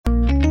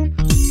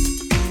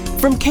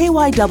From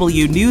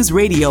KYW News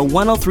Radio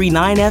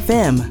 1039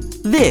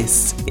 FM,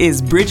 this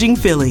is Bridging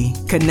Philly,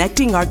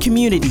 connecting our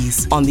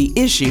communities on the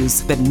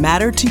issues that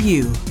matter to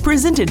you.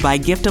 Presented by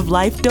Gift of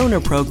Life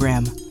Donor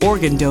Program.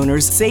 Organ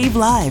donors save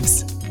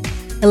lives.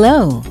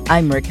 Hello,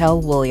 I'm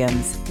Raquel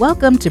Williams.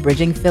 Welcome to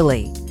Bridging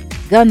Philly.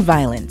 Gun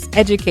violence,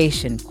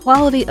 education,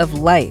 quality of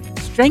life,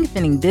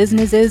 strengthening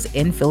businesses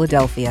in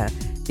Philadelphia.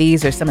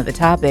 These are some of the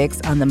topics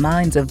on the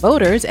minds of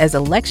voters as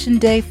Election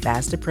Day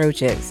fast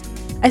approaches.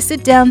 I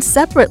sit down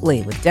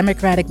separately with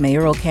Democratic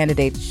mayoral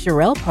candidate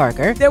Cherelle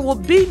Parker. There will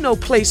be no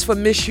place for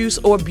misuse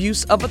or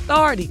abuse of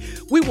authority.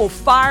 We will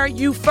fire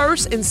you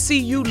first and see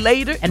you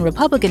later. And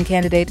Republican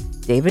candidate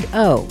David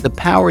O. The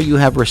power you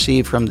have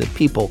received from the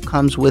people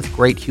comes with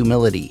great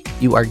humility.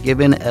 You are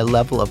given a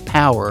level of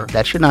power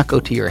that should not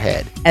go to your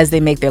head. As they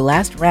make their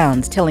last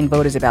rounds telling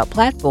voters about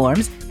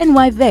platforms and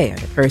why they are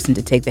the person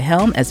to take the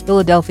helm as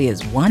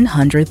Philadelphia's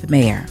 100th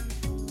mayor.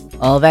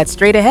 All that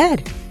straight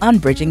ahead on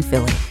Bridging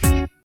Philly.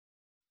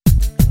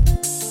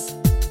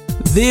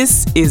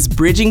 This is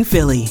Bridging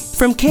Philly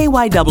from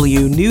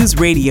KYW News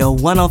Radio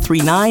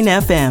 1039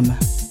 FM.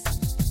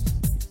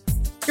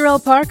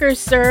 Cherelle Parker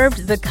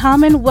served the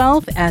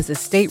Commonwealth as a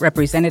state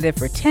representative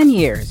for 10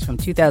 years from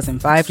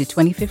 2005 to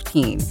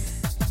 2015.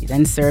 She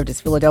then served as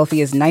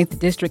Philadelphia's 9th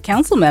District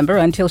Council member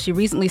until she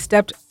recently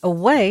stepped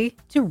away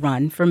to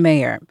run for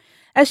mayor.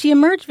 As she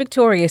emerged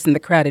victorious in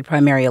the crowded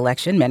primary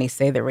election, many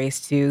say the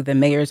race to the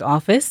mayor's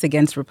office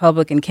against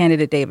Republican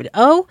candidate David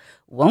O.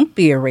 won't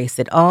be a race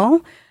at all,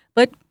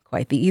 but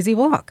quite the easy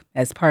walk,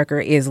 as Parker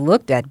is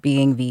looked at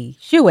being the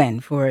shoo-in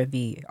for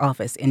the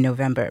office in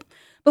November.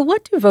 But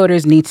what do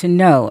voters need to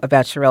know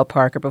about Cherelle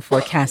Parker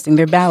before casting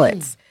their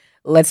ballots?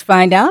 Let's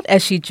find out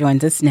as she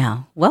joins us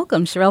now.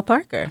 Welcome, Cherelle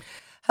Parker.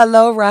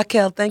 Hello,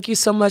 Raquel. Thank you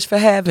so much for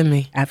having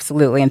me.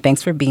 Absolutely, and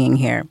thanks for being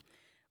here.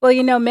 Well,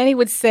 you know, many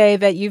would say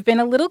that you've been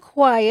a little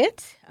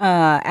quiet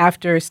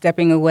after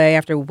stepping away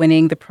after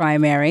winning the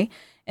primary.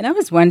 And I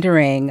was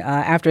wondering,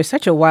 after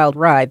such a wild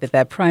ride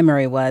that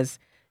primary was,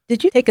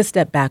 did you take a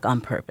step back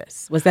on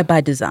purpose? Was that by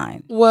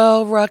design?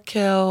 Well,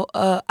 Raquel,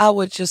 I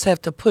would just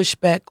have to push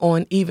back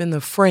on even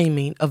the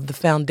framing of the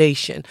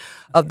foundation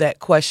of that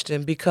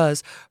question,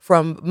 because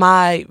from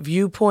my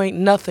viewpoint,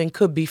 nothing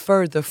could be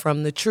further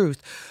from the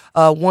truth.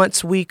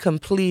 Once we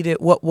completed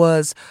what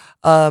was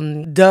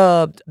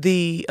dubbed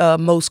the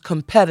most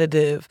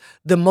competitive,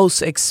 the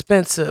most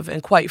expensive,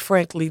 and quite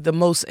frankly, the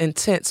most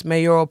intense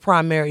mayoral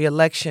primary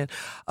election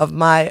of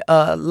my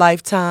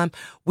lifetime,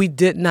 we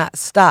did not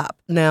stop.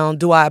 Now,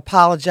 do I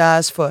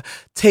apologize for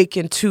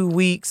taking 2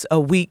 weeks, a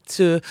week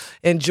to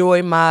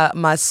enjoy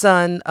my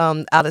son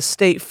out of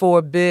state for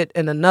a bit,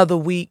 and another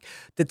week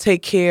to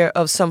take care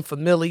of some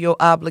familial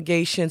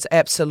obligations?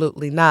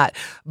 Absolutely not.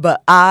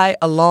 But I,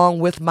 along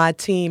with my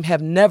team,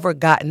 have never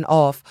gotten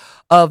off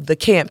of the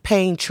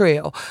campaign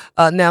trail.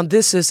 Now,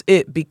 this is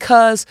it.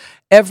 Because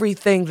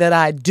everything that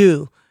I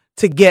do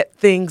to get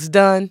things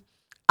done,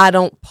 I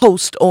don't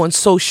post on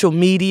social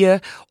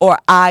media or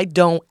I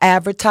don't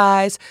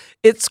advertise.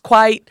 It's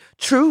quite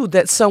true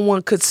that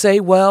someone could say,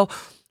 well,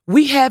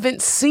 we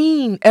haven't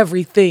seen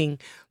everything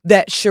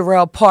that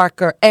Cherelle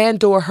Parker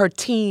and or her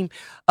team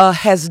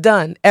has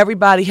done.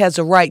 Everybody has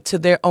a right to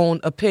their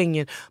own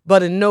opinion,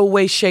 but in no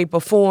way, shape,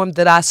 or form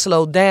did I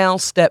slow down,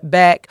 step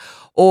back,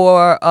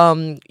 or,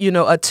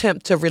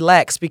 attempt to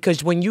relax.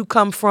 Because when you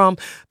come from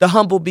the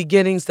humble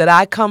beginnings that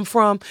I come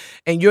from,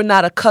 and you're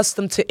not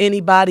accustomed to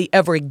anybody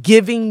ever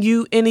giving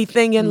you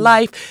anything in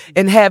life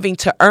and having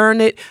to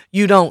earn it,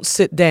 you don't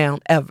sit down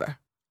ever.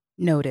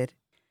 Noted.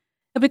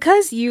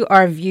 Because you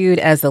are viewed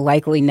as the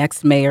likely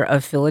next mayor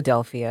of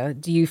Philadelphia,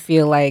 do you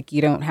feel like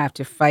you don't have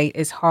to fight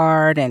as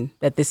hard and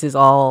that this is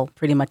all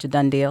pretty much a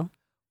done deal?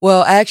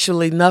 Well,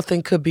 actually,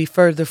 nothing could be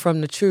further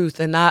from the truth.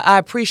 And I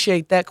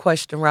appreciate that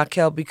question,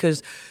 Raquel,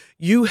 because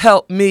you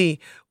helped me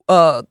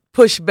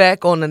push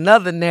back on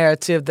another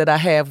narrative that I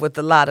have with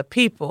a lot of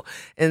people.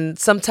 And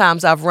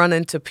sometimes I've run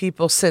into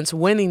people since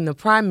winning the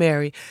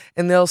primary,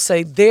 and they'll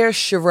say, there's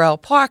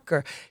Cherelle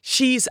Parker.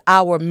 She's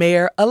our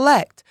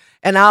mayor-elect.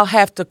 And I'll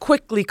have to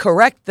quickly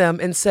correct them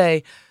and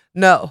say,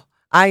 no,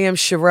 I am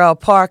Cherelle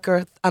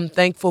Parker. I'm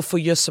thankful for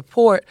your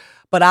support,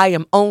 but I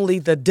am only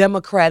the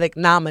Democratic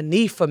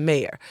nominee for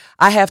mayor.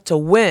 I have to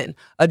win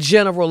a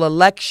general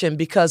election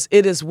because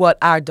it is what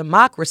our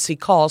democracy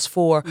calls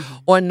for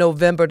on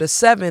November the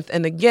 7th.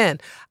 And again,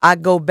 I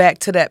go back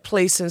to that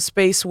place and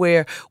space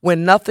where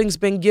when nothing's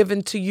been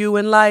given to you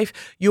in life,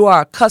 you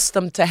are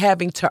accustomed to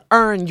having to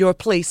earn your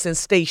place and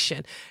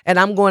station. And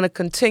I'm going to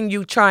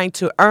continue trying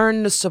to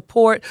earn the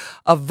support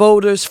of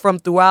voters from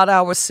throughout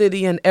our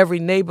city and every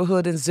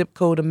neighborhood and zip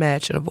code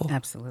imaginable.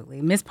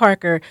 Absolutely. Ms.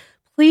 Parker,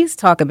 please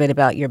talk a bit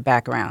about your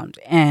background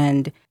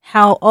and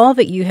how all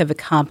that you have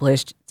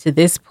accomplished to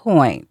this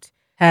point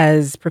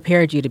has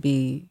prepared you to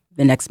be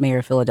the next mayor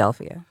of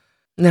Philadelphia.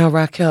 Now,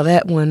 Raquel,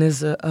 that one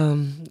is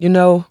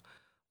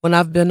when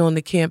I've been on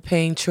the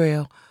campaign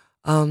trail,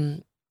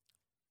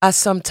 I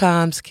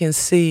sometimes can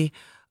see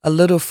a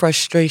little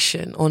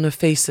frustration on the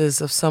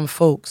faces of some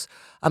folks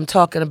I'm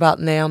talking about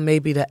now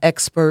maybe the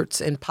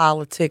experts in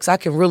politics. I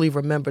can really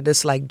remember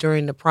this like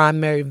during the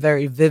primary,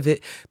 very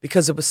vivid,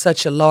 because it was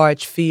such a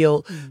large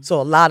field.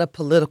 So a lot of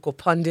political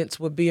pundits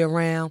would be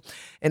around.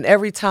 And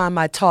every time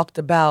I talked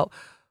about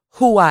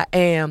who I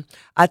am,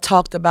 I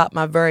talked about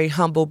my very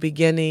humble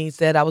beginnings,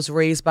 that I was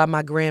raised by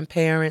my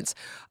grandparents,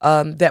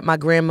 that my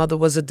grandmother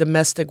was a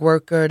domestic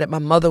worker, that my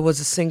mother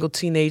was a single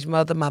teenage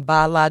mother. My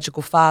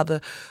biological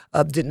father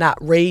did not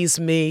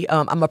raise me.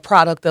 I'm a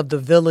product of the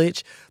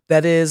village,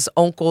 that is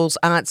uncles,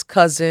 aunts,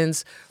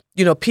 cousins,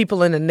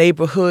 people in the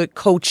neighborhood,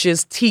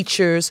 coaches,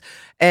 teachers.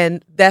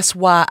 And that's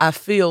why I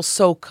feel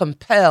so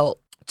compelled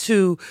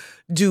to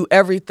do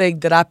everything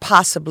that I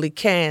possibly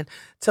can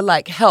to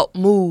like help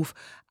move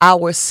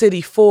our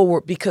city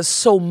forward, because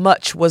so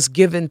much was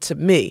given to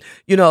me.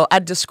 I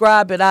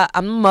describe it, I'm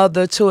a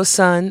mother to a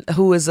son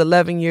who is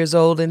 11 years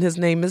old, and his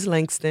name is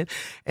Langston.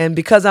 And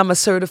because I'm a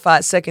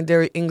certified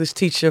secondary English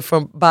teacher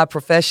by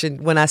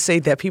profession, when I say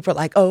that, people are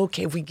like, oh,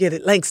 okay, we get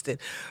it, Langston,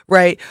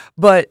 right?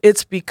 But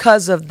it's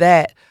because of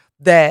that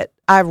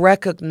I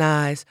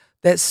recognize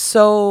that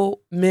so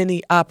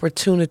many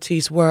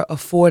opportunities were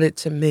afforded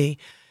to me,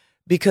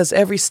 because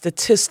every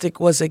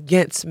statistic was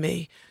against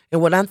me. And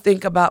when I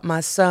think about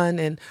my son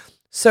and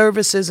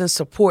services and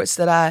supports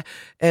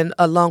and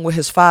along with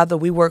his father,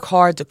 we work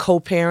hard to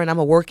co-parent. I'm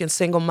a working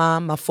single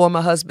mom. My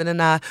former husband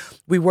and I,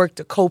 we work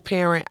to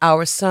co-parent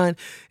our son.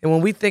 And when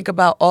we think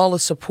about all the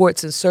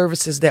supports and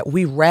services that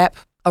we wrap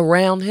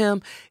around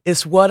him,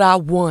 it's what I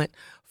want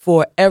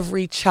for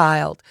every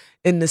child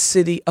in the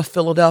city of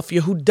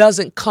Philadelphia who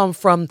doesn't come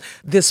from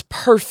this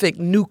perfect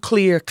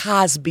nuclear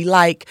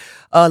Cosby-like,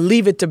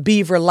 Leave It to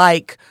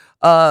Beaver-like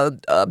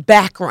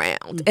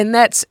background. And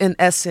that's in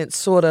essence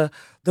sort of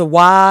the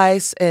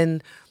whys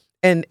and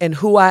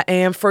who I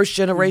am. First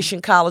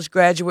generation college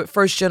graduate,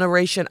 first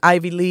generation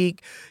Ivy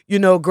League,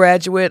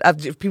 graduate.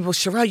 People,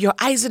 Cherelle, you're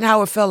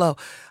Eisenhower Fellow,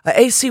 a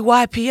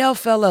ACYPL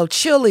Fellow,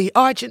 Chile,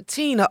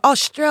 Argentina,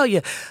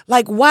 Australia.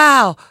 Like,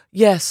 wow.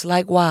 Yes,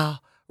 like, wow.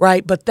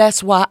 Right? But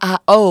that's why I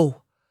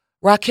owe.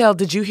 Raquel,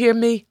 did you hear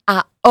me?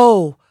 I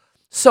owe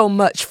so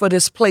much for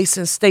this place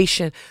and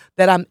station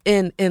that I'm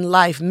in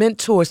life.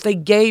 Mentors, they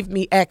gave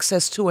me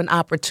access to an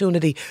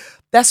opportunity.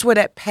 That's where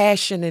that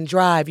passion and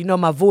drive,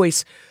 my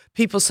voice,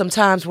 people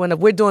sometimes when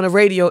we're doing a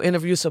radio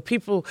interview,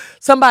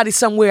 somebody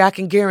somewhere, I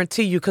can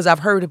guarantee you, because I've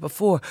heard it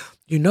before,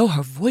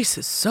 her voice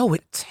is so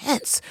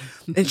intense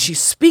and she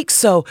speaks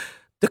so,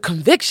 the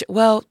conviction,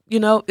 well,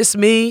 it's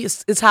me,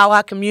 it's how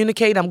I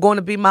communicate. I'm going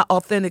to be my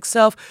authentic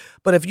self.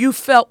 But if you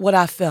felt what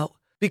I felt,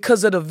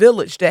 because of the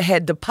village that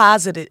had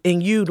deposited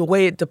in you the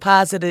way it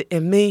deposited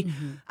in me,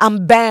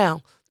 I'm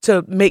bound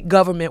to make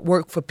government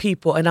work for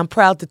people. And I'm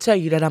proud to tell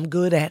you that I'm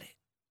good at it.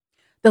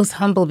 Those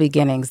humble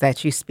beginnings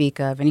that you speak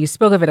of, and you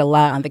spoke of it a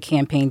lot on the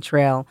campaign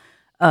trail,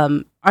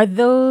 are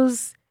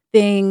those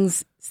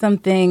things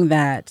something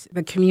that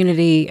the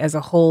community as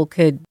a whole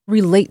could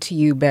relate to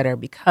you better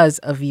because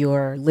of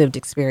your lived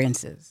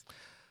experiences?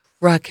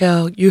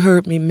 Raquel, you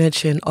heard me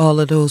mention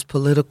all of those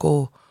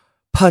political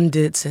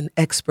pundits and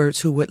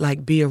experts who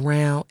would be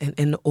around and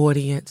in the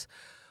audience.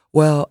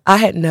 Well, I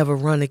had never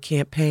run a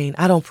campaign.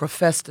 I don't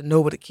profess to know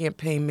what a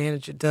campaign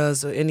manager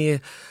does or any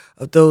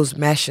of those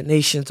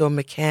machinations or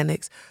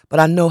mechanics, but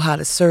I know how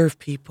to serve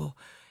people.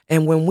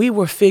 And when we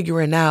were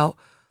figuring out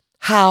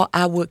how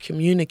I would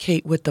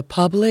communicate with the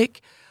public,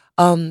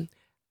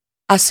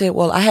 I said,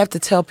 well, I have to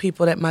tell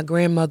people that my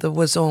grandmother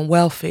was on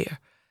welfare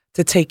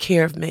to take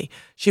care of me.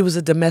 She was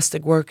a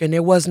domestic worker, and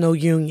there was no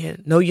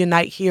union, no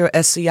Unite Here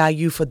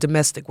SCIU for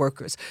domestic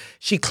workers.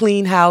 She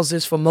cleaned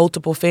houses for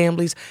multiple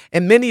families,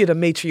 and many of the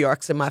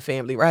matriarchs in my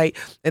family, right?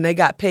 And they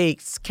got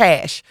paid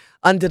cash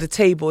under the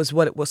table is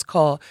what it was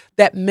called.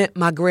 That meant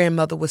my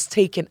grandmother was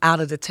taken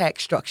out of the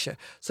tax structure.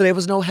 So there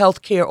was no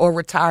health care or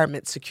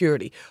retirement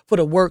security for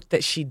the work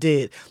that she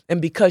did. And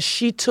because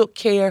she took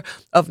care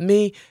of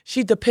me,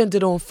 she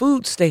depended on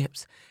food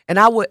stamps. And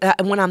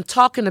when I'm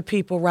talking to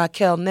people,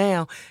 Raquel,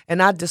 now,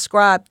 and I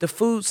describe the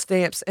food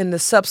stamps and the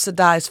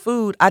subsidized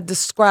food, I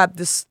describe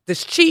this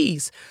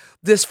cheese,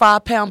 this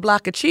 5-pound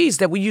block of cheese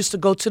that we used to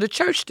go to the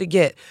church to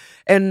get.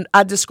 And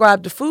I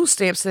described the food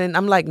stamps, and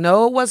I'm like,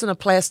 no, it wasn't a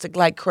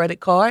plastic-like credit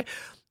card.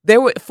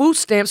 There were food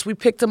stamps. We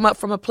picked them up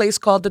from a place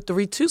called the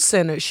 32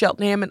 Center,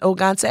 Cheltenham and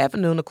Ogons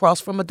Avenue, and across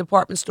from a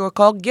department store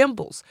called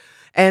Gimbel's.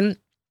 And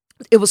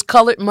it was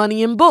colored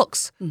money in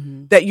books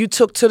that you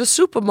took to the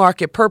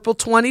supermarket, purple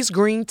 20s,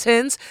 green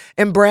 10s,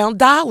 and brown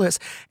dollars.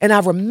 And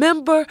I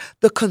remember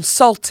the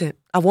consultant.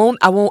 I won't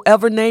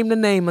ever name the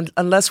name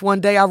unless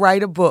one day I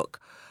write a book.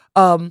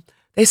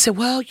 They said,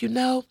 well,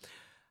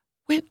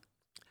 we're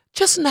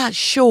just not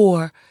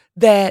sure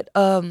that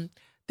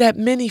that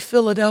many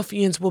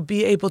Philadelphians will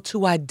be able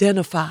to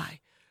identify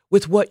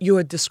with what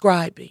you're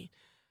describing.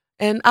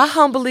 And I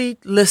humbly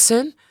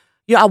listened.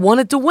 I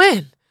wanted to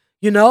win.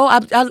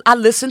 I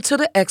listened to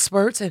the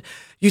experts, and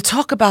you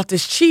talk about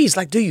this cheese.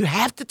 Like, do you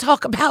have to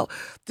talk about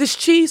this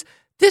cheese?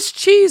 This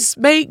cheese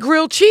made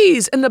grilled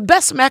cheese and the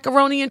best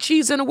macaroni and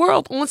cheese in the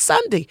world on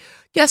Sunday.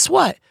 Guess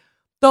what?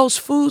 Those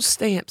food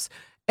stamps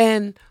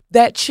and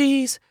that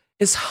cheese,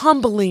 is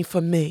humbling for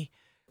me.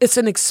 It's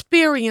an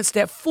experience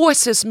that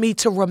forces me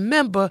to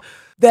remember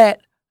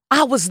that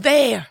I was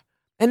there.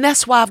 And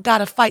that's why I've got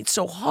to fight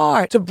so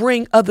hard to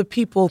bring other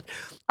people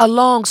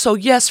along. So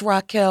yes,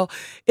 Raquel,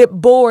 it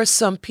bores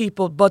some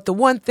people. But the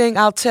one thing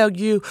I'll tell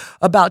you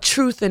about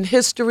truth and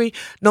history,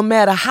 no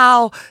matter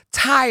how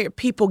tired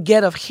people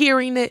get of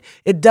hearing it,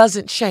 it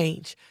doesn't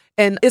change.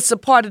 And it's a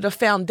part of the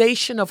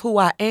foundation of who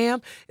I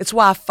am. It's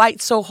why I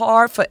fight so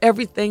hard for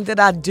everything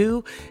that I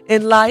do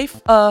in life.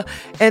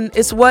 And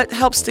it's what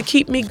helps to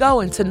keep me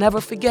going, to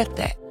never forget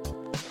that.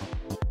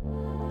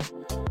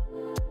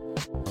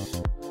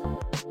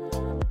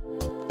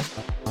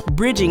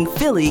 Bridging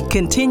Philly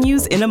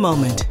continues in a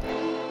moment.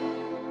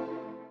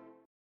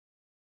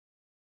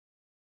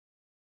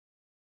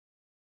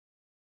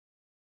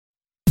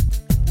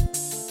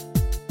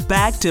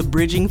 Back to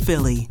Bridging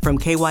Philly from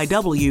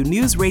KYW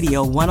News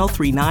Radio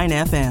 103.9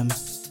 FM.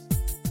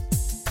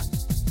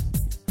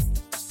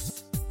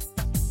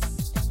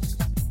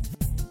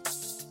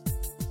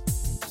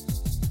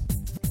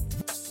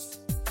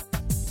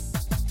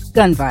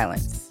 Gun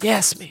violence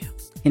Yes, ma'am.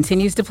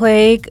 continues to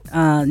plague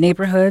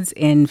neighborhoods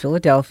in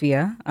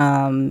Philadelphia.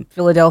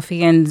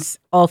 Philadelphians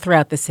all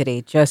throughout the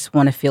city just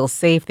want to feel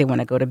safe. They want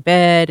to go to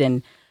bed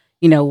and,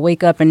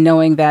 wake up and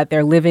knowing that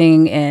they're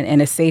living in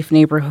a safe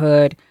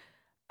neighborhood.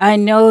 I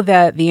know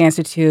that the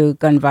answer to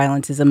gun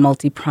violence is a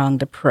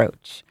multi-pronged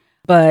approach,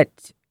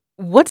 but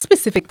what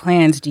specific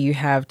plans do you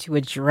have to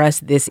address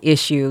this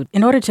issue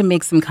in order to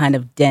make some kind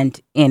of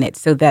dent in it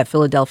so that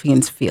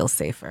Philadelphians feel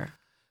safer?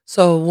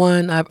 So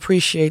one, I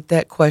appreciate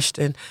that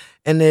question,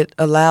 and it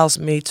allows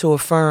me to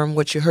affirm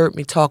what you heard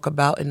me talk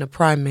about in the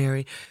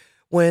primary.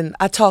 When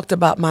I talked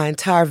about my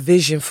entire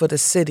vision for the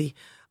city,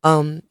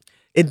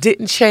 it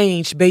didn't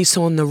change based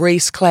on the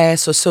race,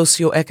 class, or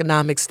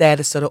socioeconomic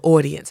status of the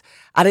audience.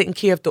 I didn't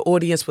care if the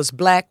audience was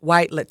Black,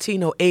 white,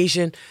 Latino,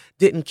 Asian,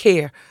 didn't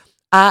care.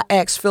 I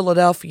asked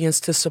Philadelphians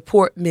to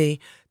support me,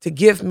 to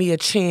give me a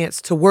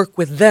chance to work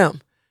with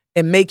them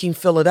in making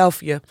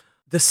Philadelphia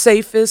the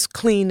safest,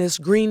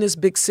 cleanest,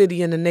 greenest big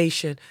city in the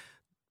nation,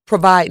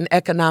 providing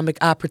economic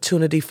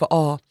opportunity for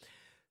all.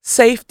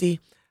 Safety,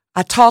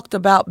 I talked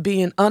about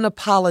being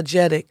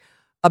unapologetic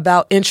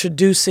about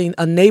introducing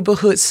a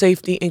neighborhood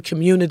safety and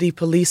community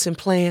policing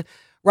plan.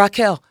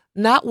 Raquel,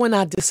 not when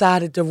I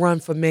decided to run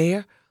for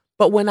mayor,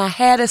 but when I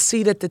had a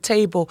seat at the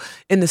table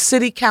in the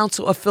City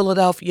Council of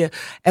Philadelphia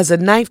as a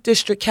 9th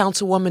District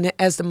Councilwoman and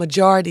as the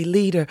majority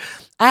leader,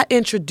 I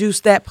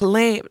introduced that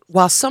plan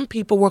while some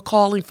people were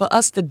calling for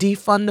us to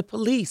defund the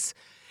police.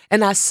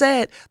 And I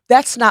said,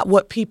 that's not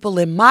what people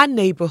in my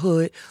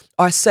neighborhood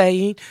are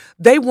saying.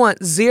 They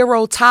want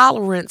zero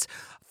tolerance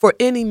for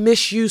any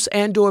misuse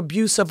and or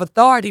abuse of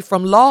authority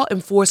from law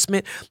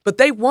enforcement, but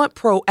they want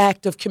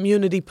proactive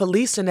community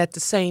policing at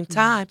the same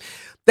time.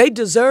 They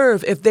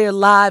deserve, if their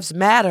lives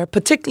matter,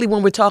 particularly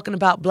when we're talking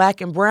about Black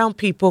and brown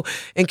people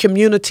in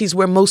communities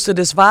where most of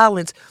this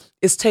violence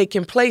is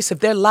taking place. If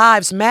their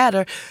lives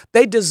matter,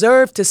 they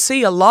deserve to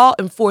see a law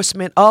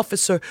enforcement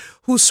officer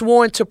who's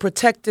sworn to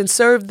protect and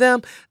serve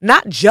them,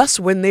 not just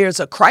when there's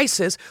a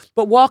crisis,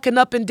 but walking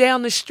up and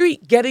down the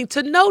street, getting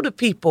to know the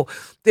people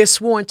they're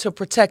sworn to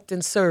protect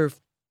and serve.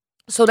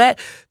 So that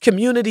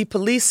community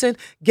policing,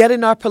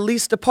 getting our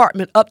police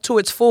department up to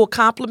its full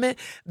complement,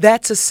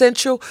 that's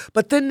essential.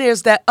 But then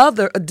there's that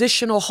other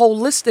additional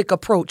holistic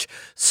approach,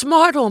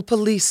 smart on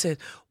policing.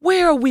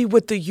 Where are we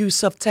with the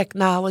use of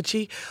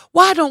technology?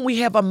 Why don't we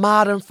have a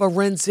modern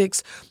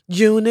forensics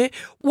unit?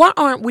 Why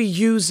aren't we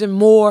using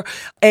more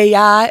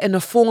AI in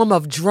the form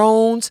of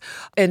drones?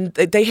 And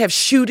they have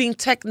shooting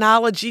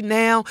technology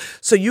now,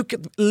 so you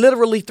can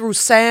literally through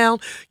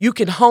sound, you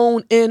can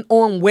hone in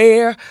on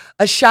where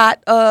a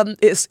shot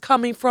is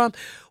coming from.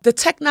 The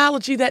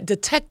technology that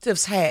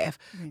detectives have,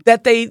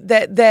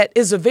 that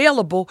is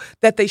available,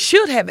 that they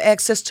should have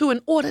access to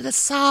in order to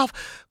solve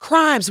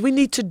crimes. We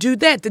need to do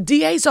that. The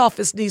DA's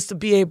office needs to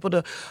be able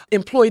to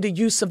employ the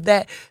use of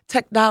that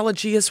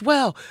technology as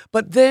well.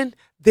 But then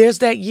there's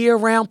that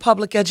year-round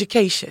public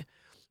education.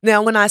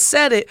 Now, when I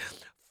said it,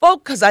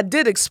 because I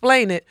did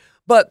explain it,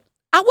 but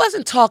I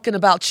wasn't talking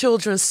about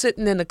children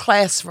sitting in a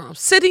classroom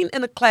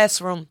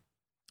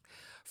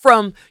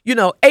from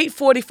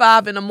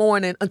 8:45 in the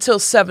morning until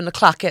 7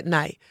 o'clock at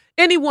night.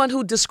 Anyone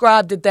who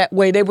described it that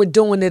way, they were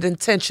doing it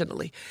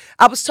intentionally.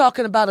 I was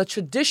talking about a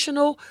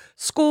traditional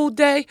school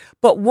day,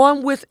 but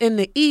one with in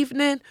the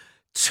evening,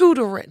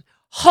 tutoring,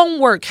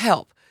 homework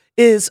help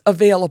is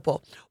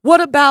available.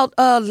 What about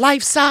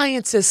life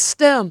sciences,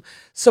 STEM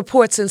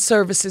supports and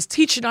services,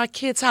 teaching our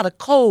kids how to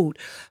code,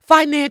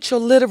 financial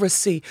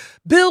literacy,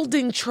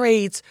 building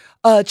trades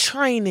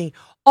training,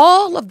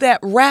 all of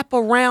that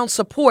wraparound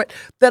support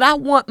that I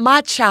want my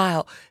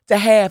child to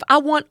have. I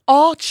want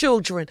all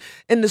children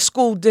in the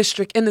school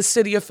district in the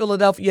city of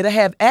Philadelphia to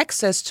have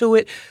access to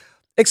it,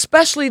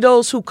 especially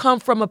those who come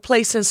from a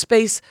place and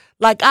space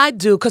like I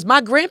do, because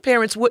my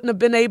grandparents wouldn't have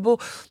been able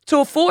to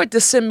afford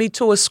to send me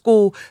to a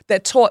school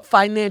that taught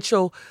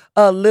financial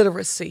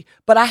literacy,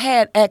 but I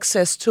had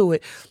access to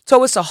it.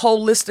 So it's a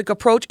holistic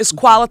approach. It's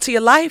quality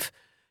of life.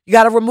 You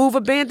got to remove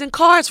abandoned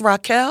cars,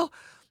 Raquel.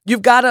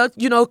 You've got to,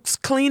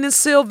 clean and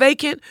seal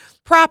vacant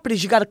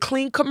properties. You got to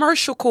clean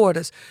commercial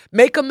quarters,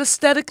 make them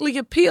aesthetically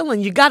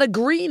appealing. You got to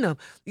green them.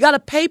 You got to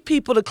pay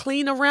people to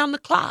clean around the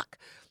clock.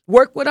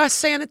 Work with our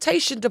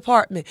sanitation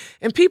department.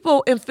 And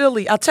people in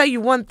Philly, I'll tell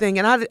you one thing,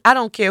 and I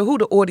don't care who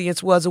the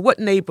audience was or what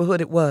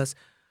neighborhood it was.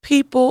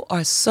 People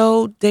are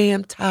so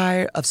damn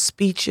tired of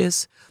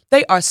speeches.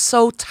 They are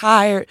so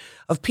tired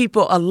of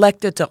people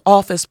elected to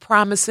office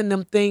promising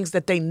them things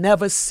that they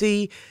never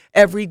see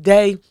every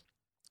day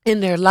in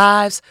their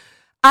lives.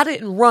 I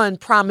didn't run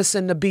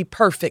promising to be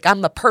perfect.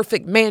 I'm the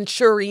perfect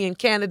Manchurian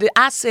candidate.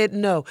 I said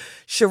no.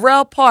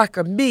 Cherelle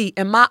Parker, me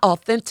and my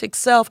authentic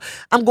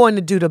self, I'm going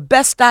to do the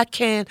best I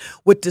can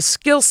with the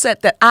skill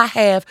set that I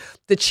have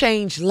to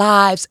change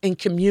lives and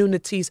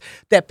communities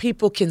that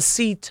people can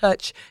see,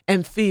 touch,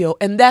 and feel.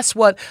 And that's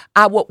what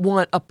I would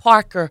want a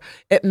Parker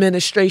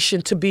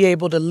administration to be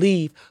able to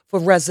leave for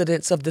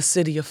residents of the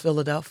city of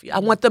Philadelphia. I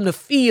want them to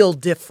feel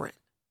different.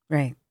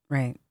 Right,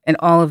 right. And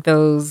all of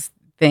those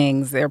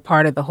things, they're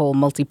part of the whole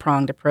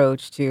multi-pronged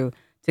approach to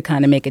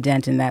kind of make a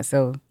dent in that.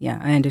 So, yeah,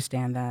 I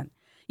understand that.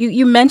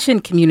 You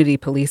mentioned community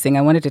policing.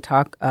 I wanted to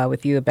talk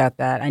with you about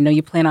that. I know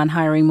you plan on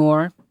hiring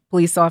more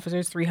police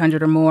officers,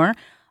 300 or more.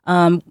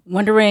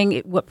 Wondering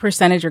what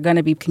percentage are going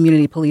to be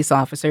community police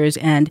officers,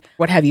 and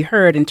what have you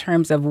heard in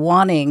terms of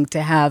wanting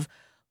to have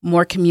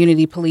more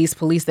community police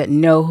that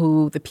know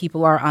who the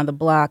people are on the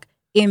block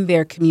in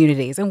their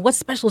communities, and what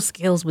special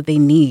skills would they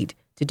need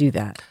to do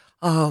that?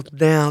 Oh,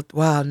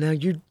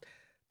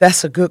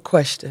 that's a good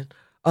question.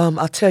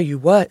 I'll tell you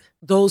what,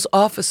 those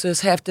officers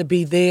have to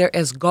be there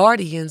as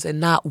guardians and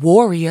not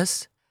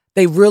warriors.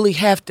 They really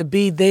have to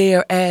be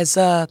there as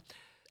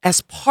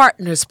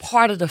partners,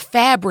 part of the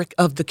fabric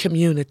of the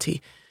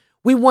community.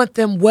 We want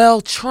them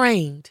well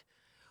trained.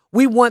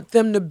 We want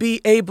them to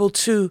be able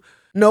to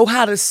know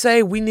how to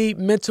say we need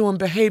mental and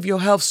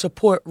behavioral health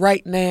support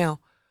right now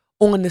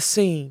on the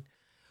scene.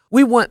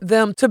 We want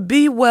them to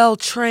be well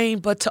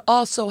trained, but to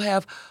also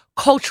have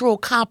cultural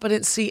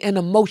competency and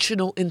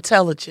emotional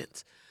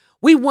intelligence.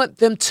 We want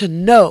them to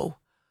know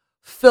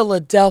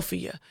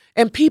Philadelphia.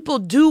 And people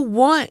do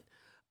want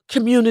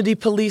community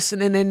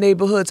policing in their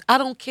neighborhoods. I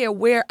don't care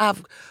where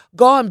I've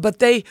gone, but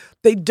they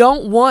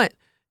don't want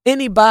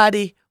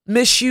anybody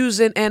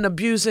misusing and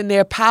abusing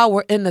their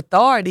power and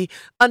authority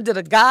under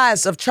the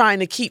guise of trying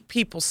to keep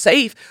people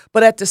safe.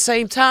 But at the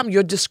same time,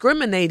 you're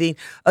discriminating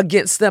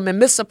against them and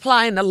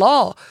misapplying the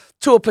law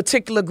to a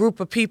particular group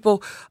of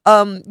people,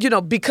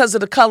 because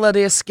of the color of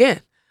their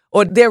skin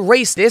or their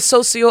race, their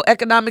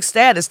socioeconomic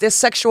status, their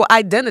sexual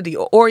identity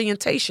or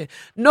orientation.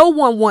 No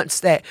one wants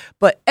that,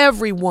 but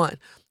everyone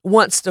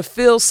wants to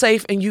feel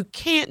safe. And you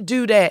can't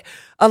do that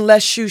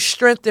unless you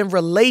strengthen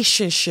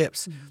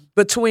relationships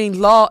between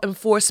law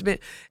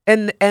enforcement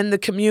and the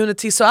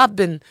community. So I've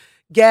been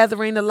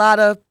gathering a lot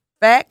of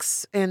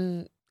facts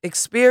and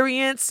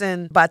experience,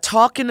 and by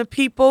talking to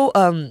people,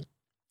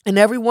 and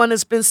everyone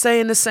has been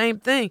saying the same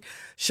thing.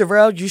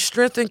 Cherelle, you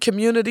strengthen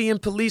community and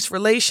police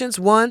relations.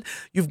 One,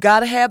 you've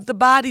got to have the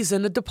bodies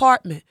in the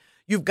department.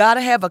 You've got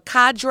to have a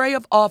cadre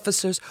of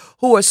officers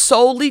who are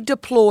solely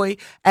deployed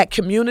at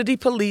community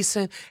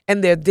policing,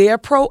 and they're there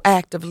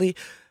proactively.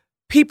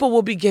 People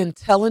will begin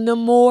telling them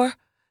more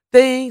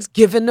things,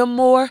 giving them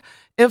more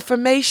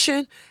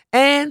information,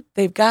 and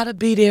they've got to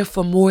be there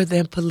for more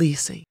than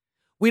policing.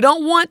 We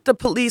don't want the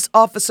police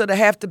officer to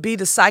have to be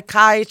the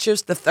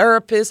psychiatrist, the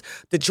therapist,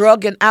 the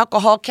drug and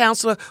alcohol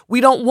counselor.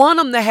 We don't want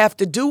them to have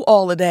to do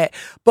all of that.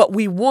 But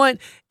we want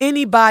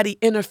anybody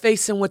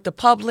interfacing with the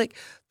public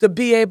to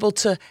be able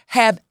to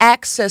have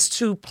access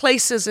to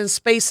places and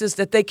spaces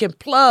that they can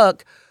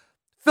plug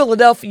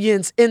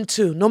Philadelphians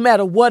into, no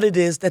matter what it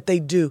is that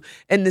they do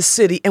in the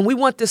city. And we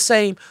want the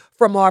same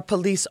from our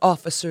police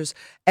officers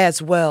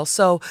as well.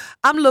 So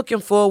I'm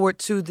looking forward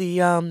to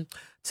the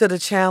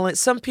challenge.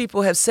 Some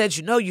people have said,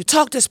 you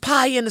talk this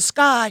pie in the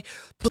sky.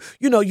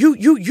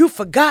 You've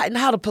forgotten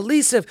how the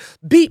police have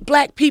beat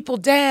black people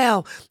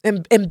down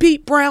and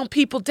beat brown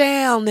people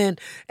down,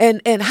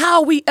 and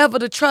how are we ever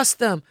to trust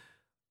them?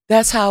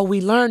 That's how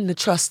we learn to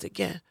trust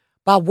again,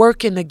 by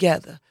working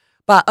together,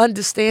 by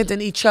understanding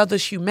each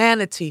other's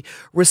humanity,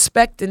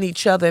 respecting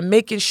each other, and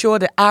making sure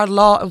that our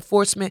law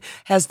enforcement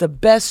has the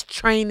best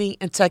training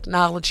and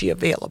technology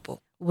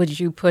available. Would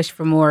you push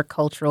for more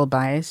cultural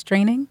bias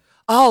training?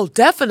 Oh,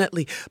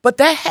 definitely. But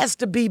that has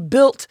to be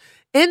built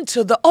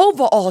into the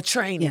overall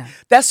training. Yeah.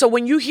 That's so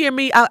when you hear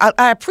me,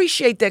 I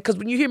appreciate that, because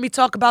when you hear me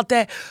talk about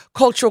that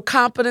cultural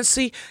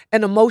competency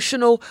and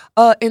emotional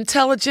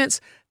intelligence,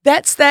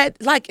 that's that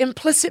like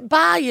implicit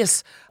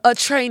bias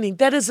training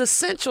that is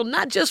essential,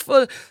 not just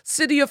for the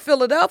city of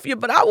Philadelphia,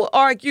 but I will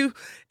argue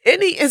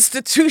any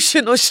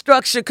institution or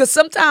structure, because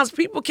sometimes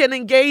people can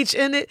engage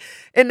in it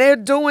and they're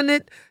doing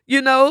it,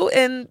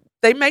 and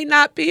they may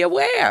not be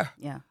aware.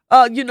 Yeah.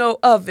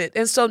 Of it.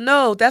 And so,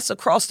 no, that's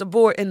across the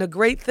board. And the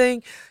great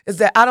thing is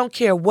that I don't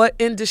care what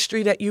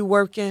industry that you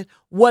work in,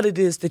 what it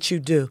is that you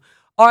do.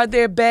 Are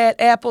there bad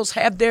apples?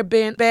 Have there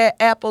been bad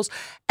apples?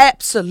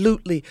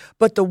 Absolutely.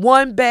 But the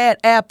one bad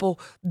apple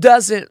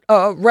doesn't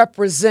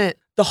represent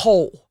the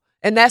whole.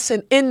 And that's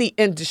in any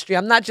industry.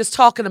 I'm not just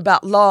talking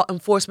about law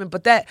enforcement,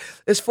 but that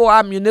is for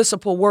our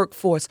municipal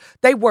workforce.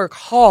 They work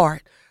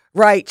hard,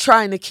 right,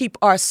 trying to keep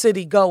our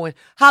city going.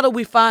 How do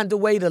we find a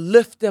way to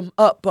lift them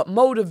up, but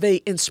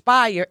motivate,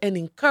 inspire, and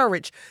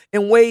encourage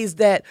in ways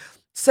that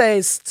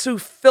says to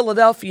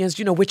Philadelphians,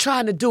 we're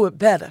trying to do it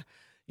better.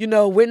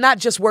 We're not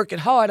just working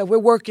harder, we're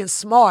working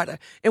smarter,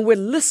 and we're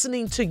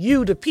listening to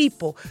you, the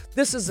people.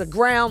 This is a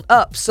ground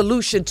up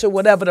solution to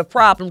whatever the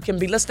problem can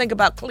be. Let's think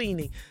about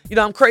cleaning.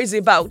 I'm crazy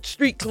about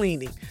street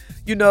cleaning,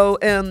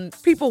 and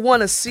people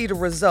want to see the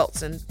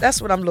results, and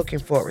that's what I'm looking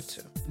forward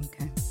to.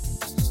 Okay.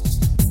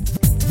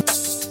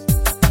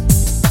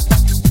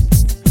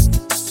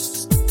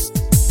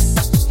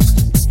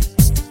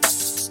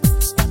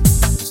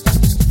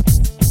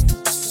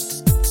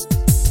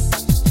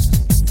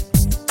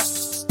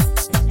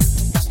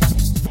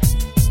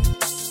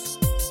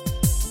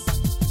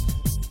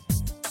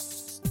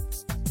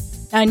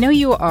 I know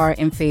you are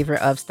in favor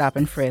of stop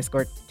and frisk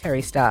or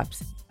Terry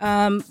stops.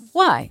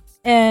 Why?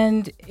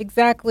 And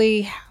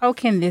exactly how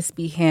can this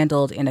be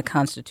handled in a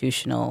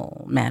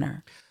constitutional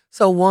manner?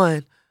 So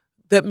one,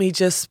 let me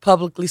just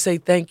publicly say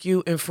thank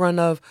you in front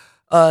of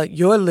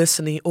your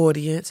listening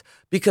audience,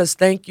 because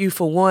thank you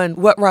for one.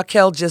 What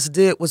Raquel just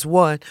did was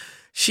one.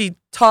 She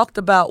talked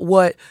about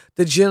what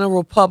the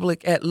general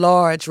public at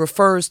large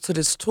refers to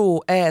this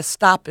tool as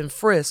stop and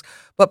frisk.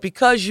 But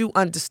because you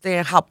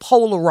understand how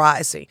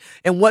polarizing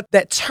and what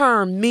that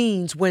term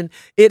means when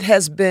it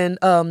has been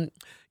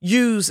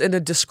used in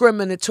a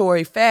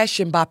discriminatory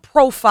fashion by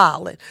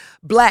profiling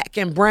black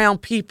and brown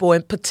people,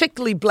 and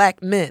particularly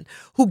black men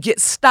who get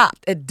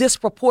stopped at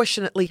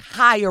disproportionately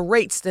higher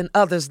rates than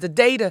others. The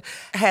data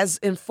has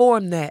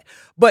informed that.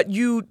 But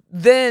you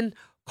then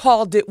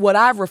called it what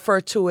I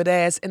refer to it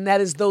as, and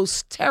that is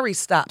those Terry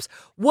stops.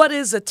 What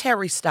is a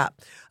Terry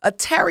stop? A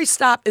Terry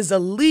stop is a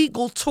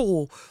legal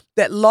tool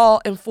that law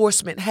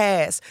enforcement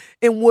has,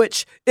 in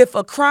which if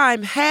a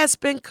crime has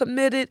been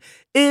committed,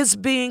 is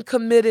being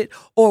committed,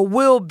 or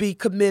will be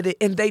committed,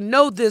 and they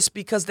know this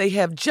because they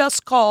have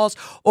just cause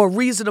or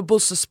reasonable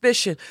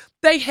suspicion,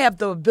 they have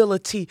the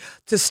ability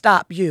to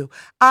stop you.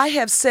 I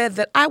have said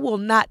that I will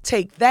not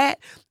take that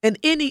and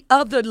any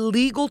other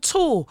legal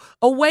tool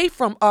away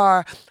from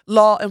our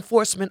law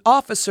enforcement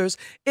officers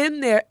in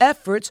their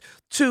efforts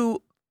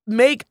to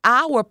make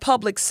our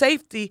public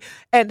safety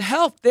and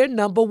health their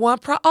number one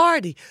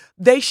priority.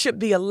 They should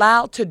be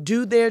allowed to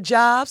do their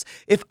jobs.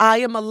 If I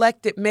am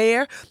elected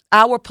mayor,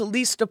 our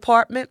police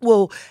department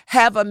will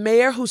have a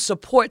mayor who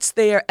supports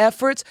their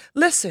efforts.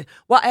 Listen,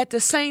 while at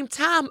the same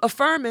time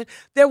affirming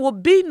there will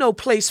be no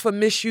place for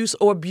misuse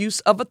or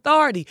abuse of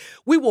authority.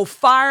 We will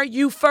fire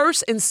you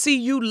first and see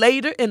you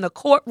later in a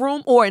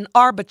courtroom or in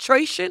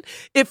arbitration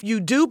if you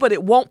do, but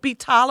it won't be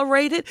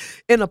tolerated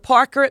in a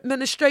Parker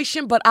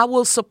administration. But I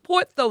will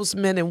support those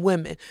men and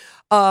women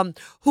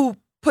who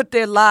put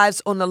their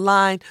lives on the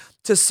line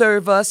to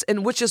serve us,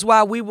 and which is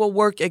why we will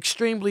work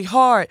extremely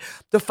hard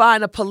to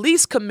find a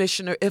police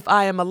commissioner if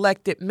I am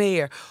elected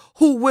mayor,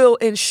 who will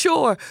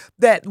ensure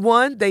that,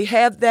 one, they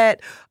have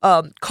that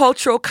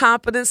cultural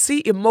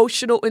competency,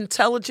 emotional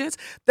intelligence,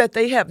 that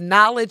they have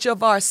knowledge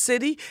of our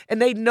city, and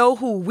they know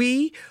who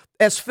we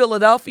as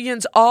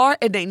Philadelphians are,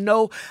 and they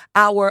know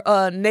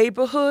our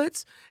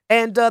neighborhoods.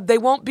 And they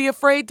won't be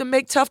afraid to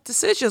make tough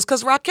decisions.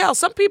 Because, Raquel,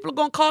 some people are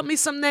going to call me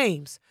some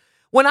names.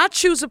 When I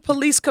choose a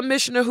police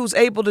commissioner who's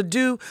able to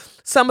do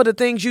some of the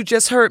things you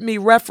just heard me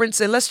reference,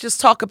 and let's just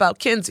talk about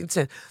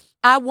Kensington,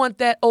 I want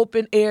that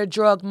open air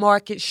drug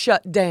market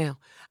shut down.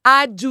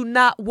 I do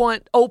not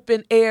want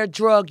open air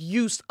drug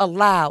use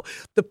allowed.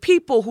 The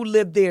people who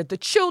live there, the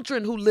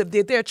children who live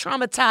there, they're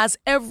traumatized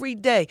every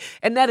day,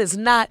 and that is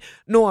not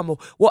normal.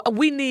 Well,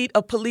 we need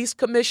a police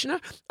commissioner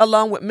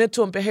along with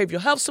mental and behavioral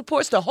health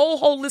supports, the whole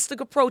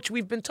holistic approach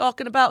we've been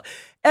talking about.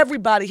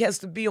 Everybody has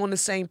to be on the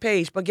same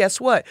page. But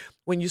guess what?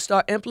 When you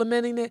start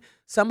implementing it,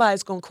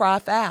 somebody's going to cry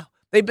foul.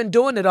 They've been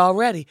doing it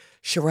already.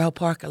 Cherelle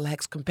Parker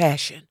lacks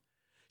compassion.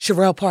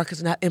 Cherelle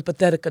Parker's not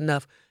empathetic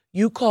enough.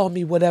 You call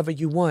me whatever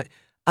you want.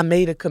 I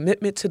made a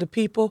commitment to the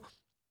people.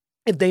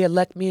 If they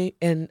elect me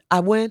and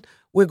I win,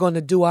 we're going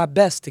to do our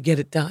best to get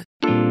it done.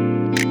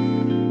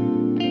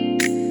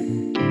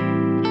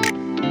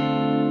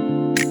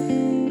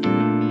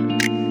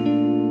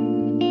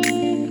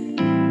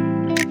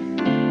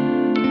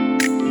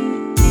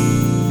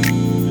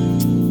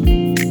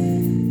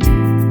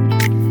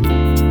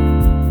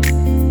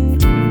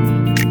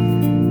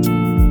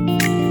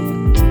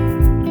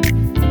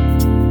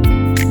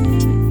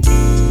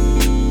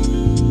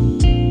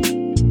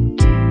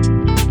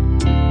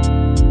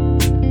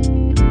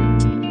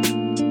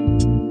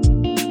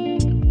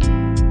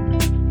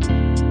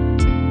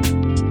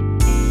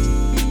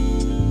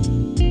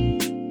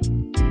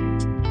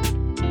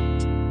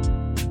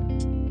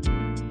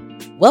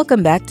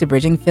 Welcome back to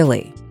Bridging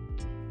Philly.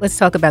 Let's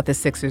talk about the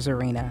Sixers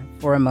arena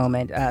for a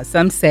moment.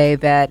 Some say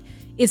that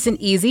it's an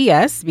easy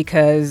yes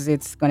because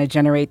it's going to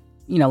generate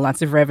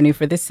lots of revenue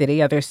for the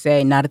city. Others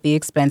say not at the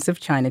expense of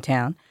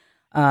Chinatown,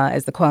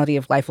 as the quality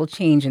of life will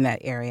change in that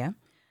area.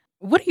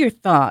 What are your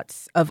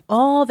thoughts of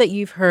all that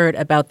you've heard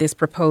about this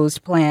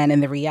proposed plan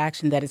and the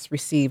reaction that it's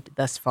received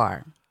thus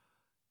far?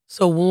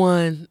 So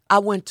one, I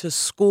went to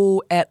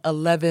school at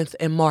 11th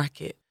and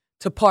Market,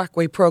 to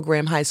Parkway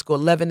Program High School,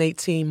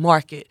 1118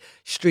 Market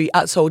Street.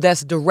 So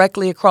that's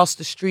directly across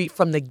the street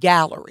from the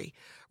gallery,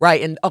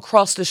 right? And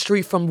across the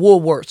street from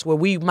Woolworths,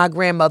 where my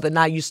grandmother and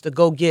I used to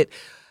go get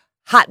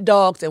hot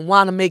dogs, and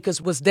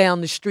Wanamaker's was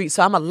down the street.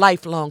 So I'm a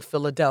lifelong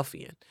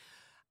Philadelphian.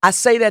 I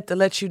say that to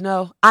let you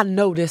know I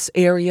know this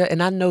area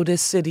and I know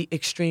this city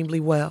extremely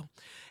well.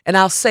 And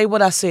I'll say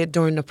what I said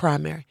during the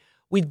primary.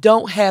 We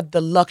don't have the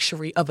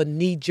luxury of a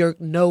knee-jerk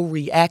no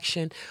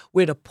reaction.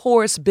 We're the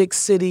poorest big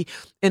city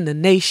in the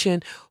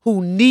nation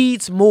who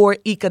needs more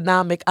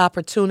economic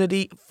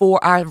opportunity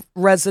for our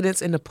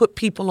residents and to put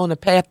people on a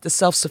path to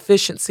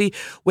self-sufficiency.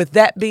 With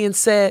that being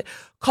said,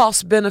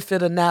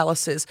 cost-benefit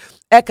analysis,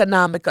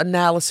 economic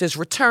analysis,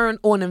 return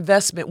on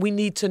investment, we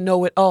need to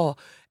know it all.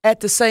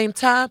 At the same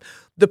time,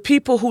 the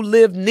people who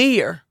live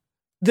near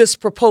this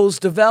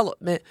proposed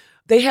development,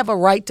 they have a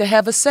right to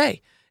have a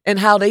say in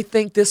how they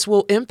think this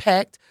will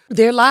impact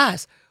their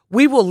lives.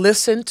 We will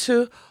listen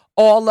to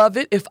all of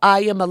it if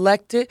I am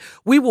elected.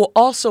 We will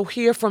also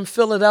hear from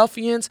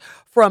Philadelphians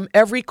from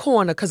every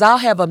corner, because I'll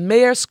have a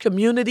mayor's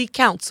community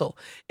council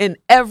in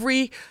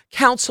every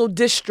council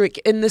district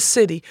in the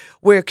city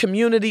where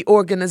community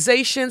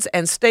organizations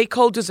and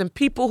stakeholders and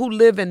people who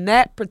live in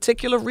that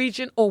particular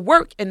region or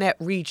work in that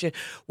region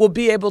will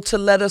be able to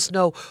let us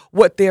know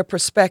what their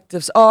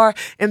perspectives are.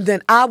 And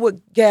then I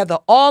would gather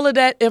all of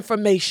that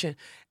information.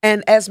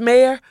 And as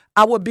mayor,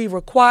 I would be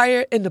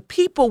required, and the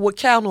people would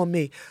count on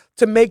me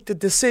to make the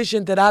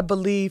decision that I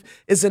believe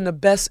is in the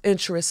best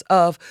interest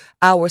of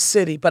our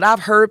city. But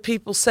I've heard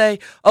people say,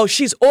 oh,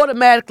 she's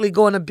automatically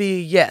going to be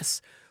a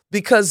yes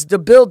because the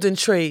building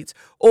trades,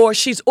 or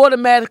she's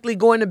automatically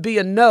going to be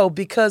a no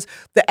because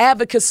the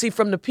advocacy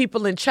from the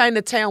people in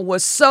Chinatown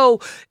was so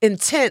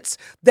intense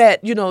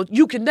that,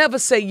 you can never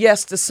say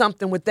yes to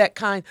something with that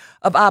kind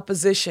of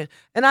opposition.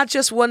 And I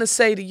just want to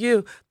say to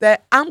you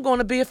that I'm going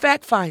to be a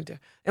fact finder.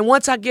 And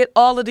once I get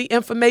all of the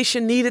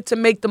information needed to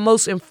make the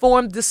most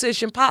informed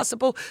decision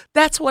possible,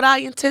 that's what I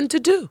intend to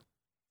do.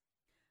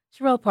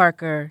 Cherelle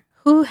Parker,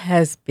 who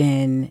has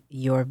been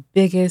your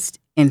biggest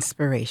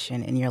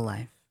inspiration in your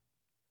life?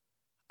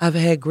 I've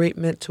had great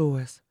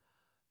mentors,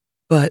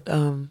 but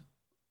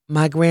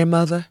my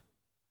grandmother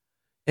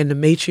and the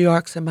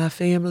matriarchs in my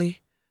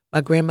family, my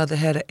grandmother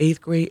had an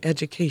 8th grade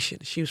education.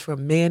 She was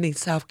from Manning,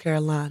 South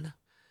Carolina.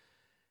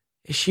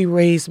 And she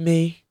raised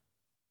me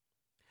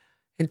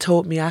and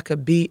told me I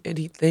could be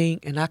anything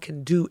and I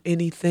can do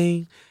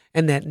anything,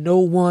 and that no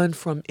one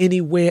from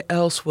anywhere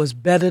else was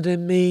better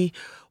than me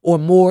or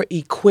more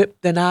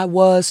equipped than I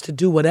was to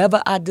do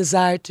whatever I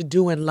desired to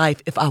do in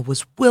life if I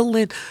was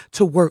willing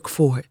to work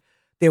for it.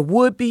 There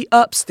would be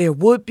ups, there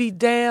would be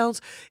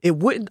downs. It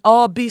wouldn't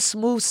all be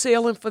smooth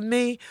sailing for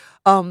me.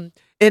 In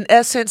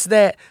essence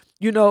that,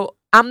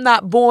 I'm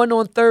not born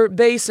on third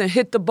base and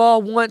hit the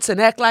ball once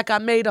and act like I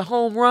made a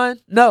home run.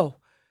 No.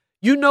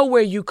 You know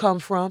where you come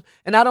from,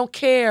 and I don't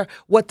care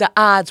what the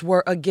odds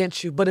were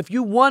against you. But if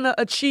you want to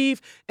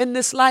achieve in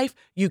this life,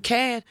 you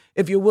can,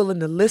 if you're willing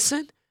to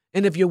listen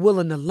and if you're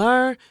willing to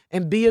learn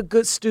and be a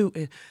good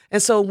student.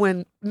 And so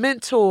when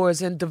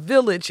mentors and the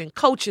village and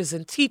coaches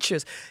and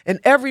teachers and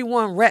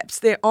everyone wraps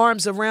their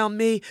arms around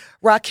me,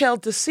 Raquel,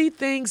 to see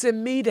things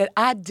in me that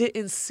I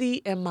didn't see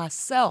in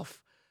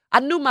myself.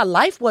 I knew my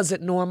life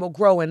wasn't normal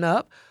growing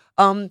up,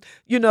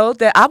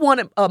 that I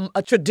wanted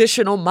a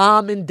traditional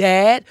mom and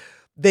dad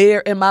there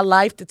in my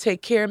life to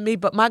take care of me,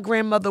 but my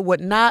grandmother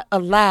would not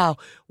allow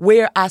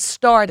where I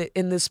started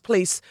in this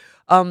place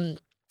and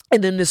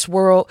in this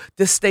world,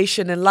 this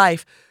station in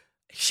life.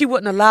 She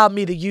wouldn't allow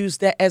me to use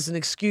that as an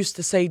excuse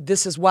to say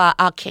this is why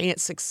I can't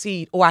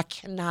succeed or I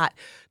cannot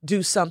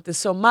do something.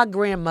 So my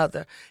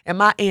grandmother and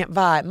my Aunt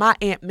Vi, my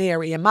Aunt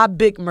Mary, and my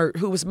Big Mert,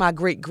 who was my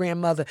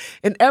great-grandmother,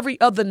 and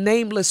every other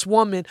nameless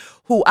woman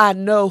who I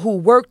know who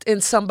worked in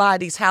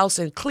somebody's house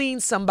and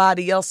cleaned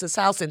somebody else's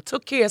house and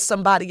took care of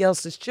somebody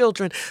else's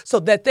children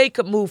so that they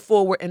could move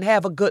forward and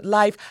have a good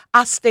life,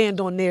 I stand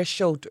on their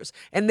shoulders.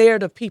 And they're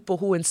the people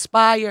who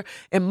inspire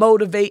and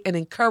motivate and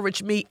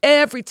encourage me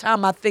every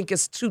time I think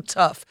it's too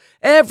tough.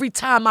 Every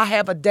time I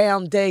have a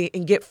down day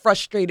and get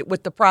frustrated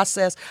with the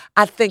process,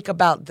 I think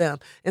about them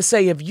and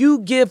say, if you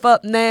give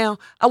up now,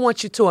 I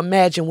want you to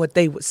imagine what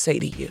they would say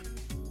to you.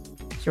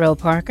 Cherelle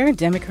Parker,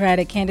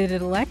 Democratic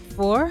candidate-elect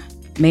for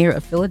Mayor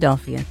of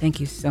Philadelphia. Thank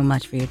you so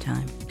much for your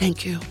time.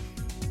 Thank you.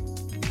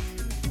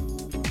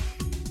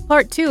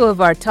 Part 2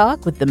 of our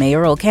talk with the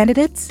mayoral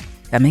candidates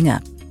coming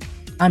up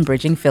on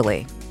Bridging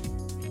Philly.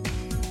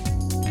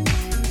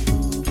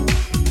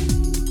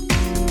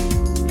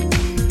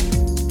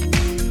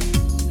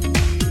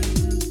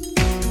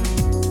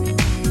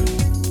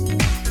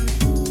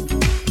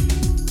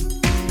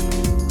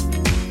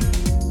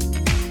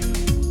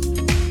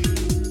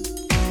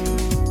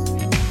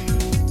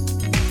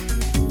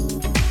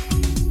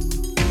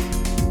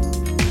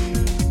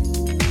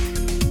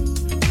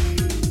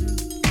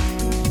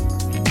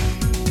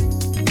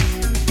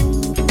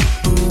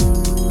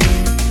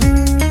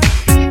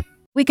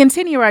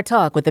 continue our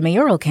talk with the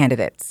mayoral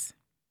candidates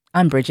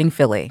on Bridging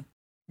Philly.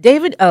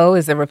 David O.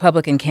 is a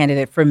Republican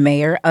candidate for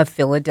mayor of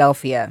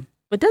Philadelphia.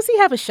 But does he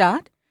have a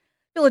shot?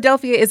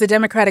 Philadelphia is a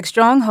Democratic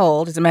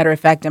stronghold. As a matter of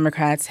fact,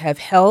 Democrats have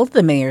held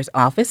the mayor's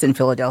office in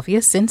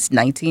Philadelphia since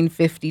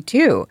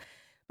 1952.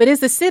 But is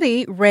the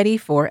city ready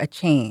for a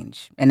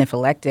change? And if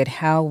elected,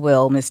 how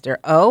will Mr.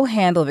 O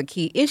handle the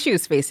key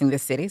issues facing the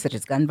city, such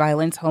as gun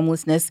violence,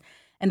 homelessness,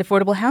 and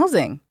affordable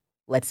housing?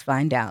 Let's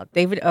find out.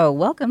 David O.,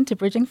 welcome to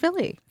Bridging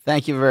Philly.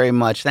 Thank you very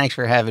much. Thanks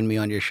for having me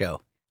on your show.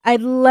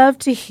 I'd love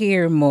to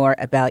hear more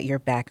about your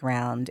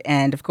background.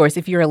 And of course,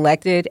 if you're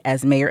elected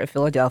as mayor of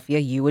Philadelphia,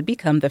 you would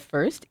become the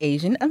first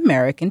Asian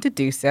American to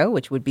do so,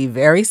 which would be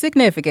very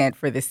significant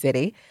for the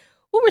city.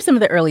 What were some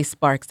of the early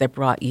sparks that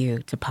brought you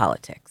to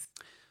politics?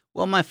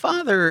 Well, my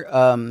father,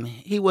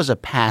 he was a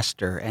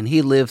pastor, and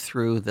he lived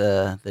through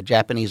the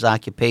Japanese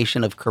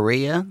occupation of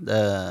Korea,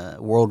 the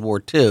World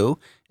War II,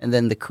 and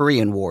then the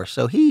Korean War.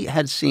 So he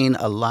had seen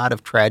a lot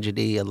of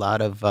tragedy, a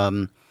lot of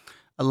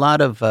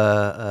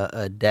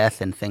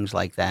death and things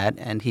like that.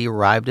 And he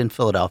arrived in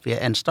Philadelphia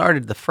and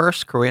started the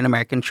first Korean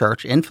American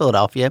church in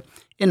Philadelphia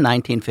in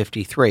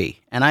 1953.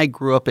 And I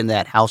grew up in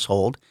that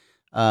household,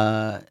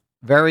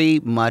 very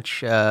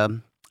much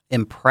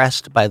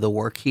impressed by the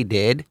work he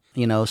did,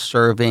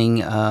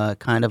 serving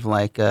kind of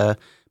like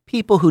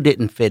people who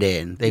didn't fit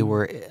in. They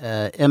were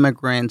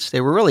immigrants.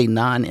 They were really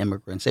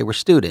non-immigrants. They were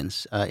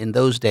students. In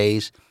those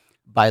days,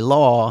 by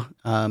law,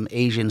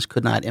 Asians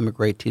could not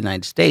immigrate to the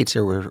United States.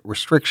 There were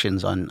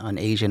restrictions on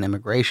Asian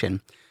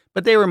immigration.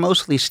 But they were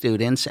mostly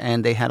students,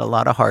 and they had a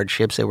lot of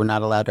hardships. They were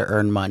not allowed to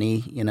earn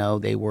money.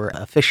 They were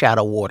a fish out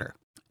of water.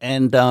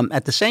 And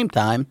at the same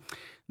time,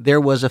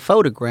 there was a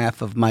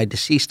photograph of my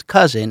deceased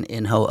cousin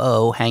in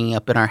Ho-Oh hanging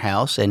up in our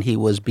house, and he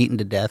was beaten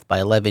to death by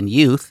 11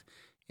 youth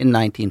in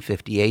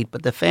 1958.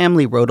 But the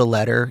family wrote a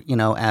letter,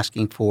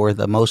 asking for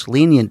the most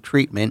lenient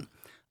treatment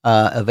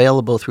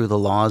available through the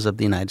laws of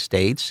the United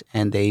States,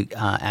 and they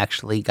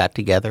actually got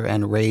together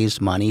and raised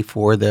money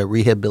for the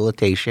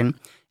rehabilitation,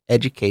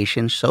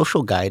 education,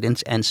 social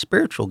guidance, and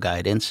spiritual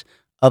guidance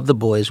of the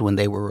boys when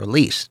they were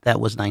released. That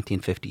was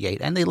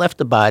 1958, and they left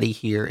the body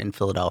here in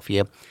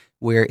Philadelphia,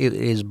 where it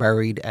is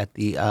buried at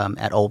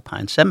Old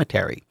Pine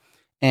Cemetery.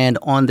 And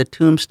on the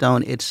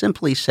tombstone, it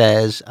simply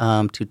says,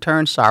 to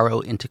turn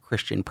sorrow into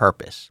Christian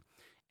purpose.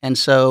 And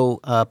so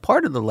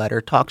part of the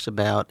letter talks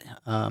about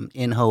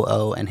In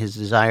Ho-Oh and his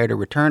desire to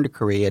return to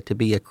Korea to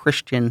be a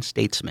Christian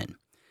statesman.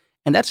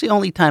 And that's the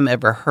only time I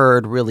ever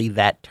heard really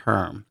that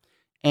term.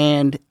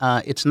 And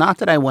it's not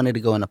that I wanted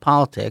to go into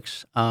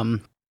politics.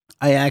 I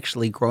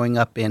actually, growing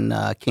up in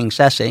King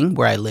Sessing,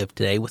 where I live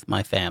today with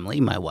my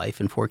family, my wife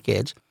and 4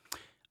 kids,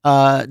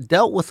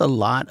 dealt with a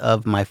lot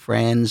of my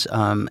friends'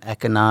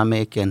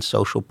 economic and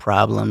social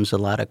problems, a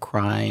lot of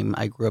crime.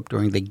 I grew up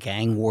during the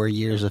gang war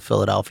years of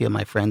Philadelphia.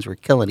 My friends were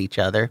killing each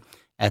other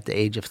at the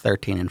age of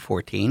 13 and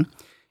 14.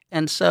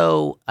 And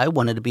so I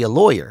wanted to be a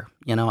lawyer.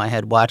 I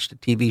had watched a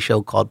TV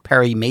show called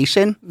Perry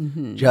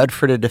Mason, Judge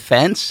for the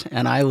Defense,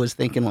 and I was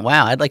thinking,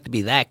 wow, I'd like to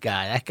be that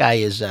guy. That guy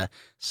is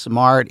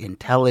smart,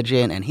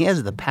 intelligent, and he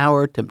has the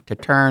power to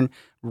turn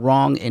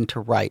wrong into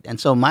right. And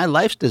so my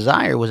life's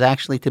desire was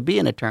actually to be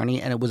an attorney,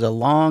 and it was a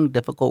long,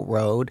 difficult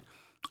road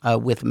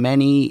with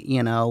many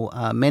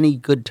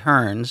good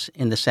turns,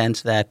 in the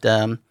sense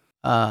that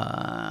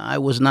I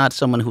was not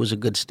someone who was a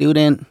good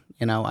student.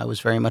 I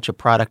was very much a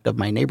product of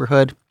my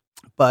neighborhood.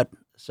 But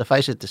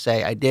suffice it to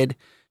say, I did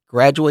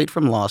graduate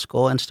from law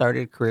school and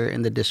started a career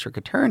in the district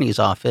attorney's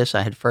office.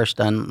 I had first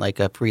done like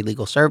a free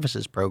legal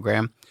services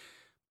program.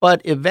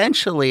 But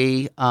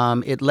eventually,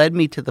 it led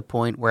me to the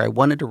point where I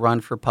wanted to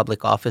run for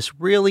public office,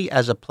 really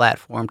as a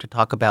platform to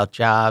talk about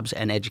jobs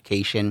and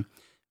education,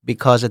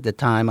 because at the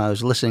time I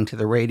was listening to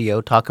the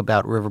radio talk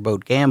about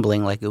riverboat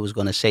gambling like it was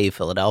going to save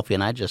Philadelphia,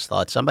 and I just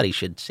thought somebody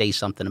should say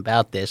something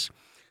about this.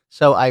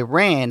 So I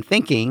ran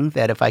thinking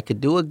that if I could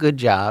do a good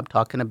job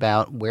talking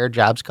about where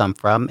jobs come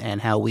from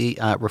and how we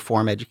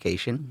reform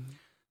education,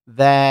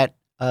 that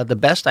the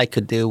best I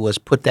could do was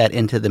put that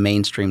into the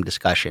mainstream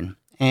discussion.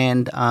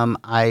 And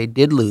I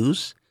did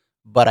lose,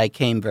 but I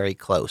came very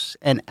close.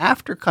 And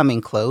after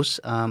coming close,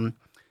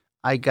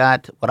 I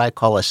got what I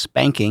call a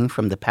spanking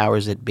from the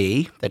powers that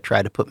be that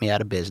tried to put me out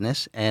of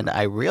business. And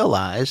I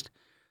realized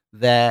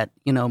that,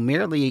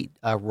 merely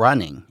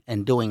running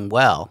and doing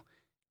well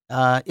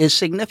is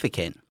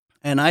significant.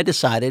 And I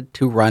decided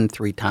to run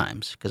 3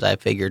 times because I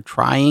figured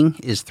trying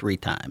is 3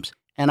 times.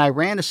 And I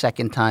ran a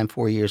second time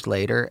 4 years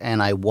later,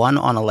 and I won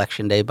on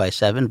Election Day by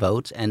 7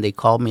 votes, and they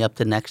called me up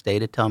the next day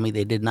to tell me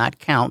they did not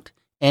count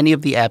any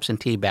of the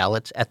absentee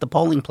ballots at the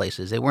polling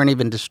places. They weren't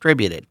even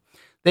distributed.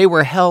 They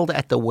were held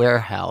at the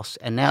warehouse,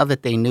 and now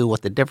that they knew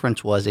what the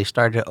difference was, they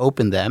started to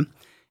open them,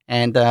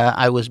 and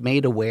I was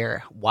made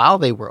aware while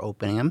they were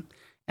opening them,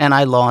 and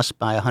I lost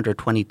by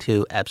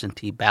 122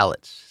 absentee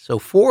ballots. So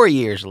 4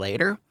 years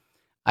later,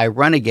 I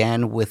run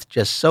again with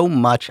just so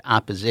much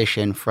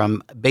opposition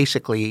from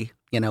basically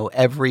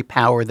every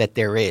power that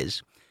there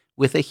is,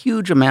 with a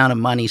huge amount of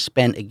money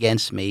spent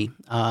against me,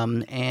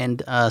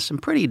 and some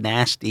pretty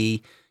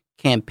nasty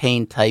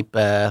campaign type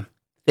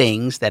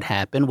things that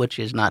happen, which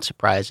is not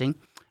surprising,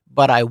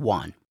 but I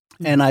won.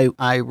 And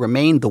I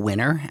remained the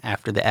winner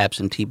after the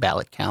absentee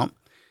ballot count.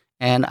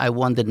 And I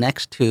won the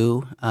next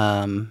two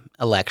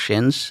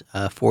elections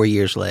 4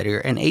 years later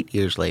and 8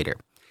 years later.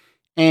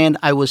 And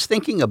I was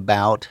thinking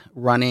about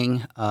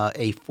running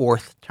a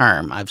fourth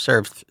term. I've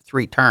served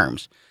 3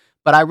 terms.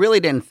 But I really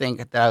didn't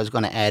think that I was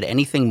going to add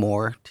anything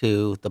more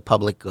to the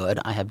public good.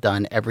 I have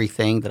done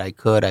everything that I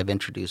could. I've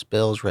introduced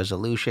bills,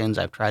 resolutions.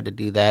 I've tried to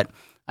do that,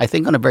 I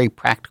think, on a very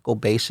practical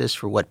basis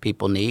for what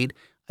people need.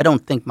 I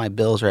don't think my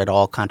bills are at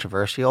all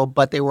controversial,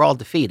 but they were all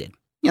defeated,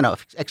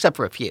 except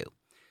for a few.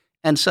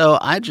 And so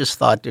I just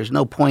thought there's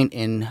no point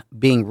in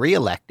being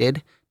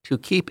reelected to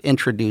keep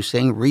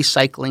introducing,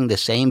 recycling the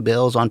same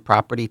bills on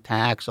property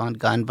tax, on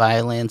gun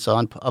violence,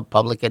 on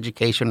public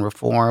education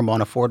reform, on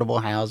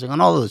affordable housing, on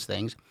all those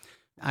things.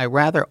 I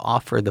rather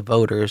offer the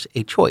voters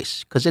a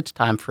choice because it's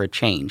time for a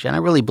change. And I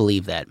really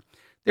believe that.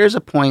 There's a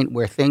point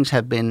where things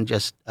have been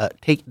just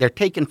they're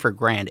taken for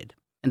granted.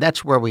 And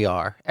that's where we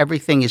are.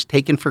 Everything is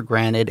taken for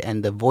granted,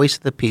 and the voice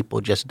of the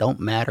people just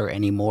don't matter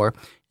anymore.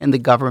 And the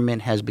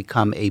government has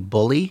become a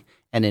bully.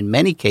 And in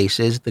many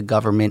cases, the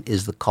government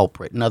is the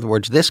culprit. In other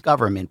words, this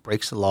government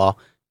breaks the law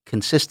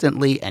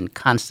consistently and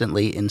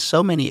constantly in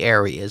so many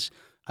areas.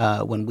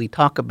 When we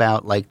talk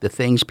about like the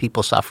things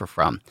people suffer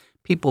from,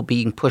 people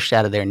being pushed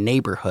out of their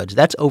neighborhoods,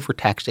 that's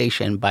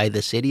overtaxation by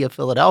the city of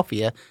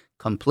Philadelphia,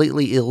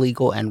 completely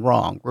illegal and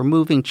wrong.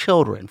 Removing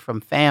children from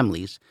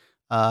families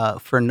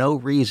for no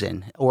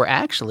reason, or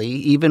actually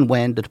even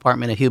when the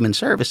Department of Human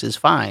Services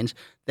finds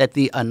that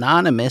the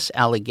anonymous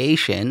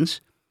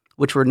allegations,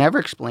 which were never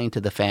explained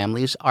to the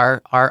families,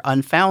 are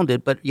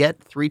unfounded, but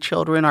yet 3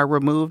 children are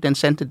removed and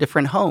sent to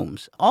different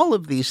homes. All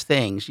of these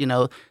things,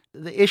 the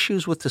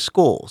issues with the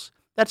schools,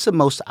 that's the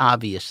most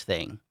obvious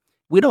thing.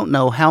 We don't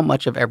know how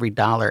much of every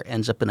dollar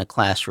ends up in a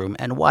classroom,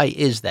 and why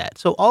is that?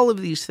 So all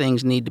of these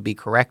things need to be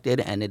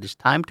corrected, and it is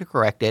time to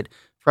correct it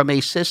from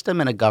a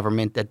system and a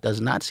government that does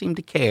not seem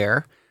to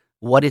care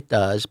what it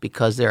does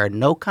because there are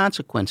no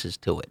consequences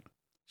to it.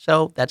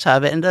 So that's how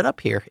I've ended up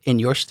here in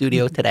your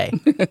studio today.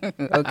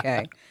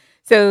 Okay.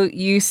 So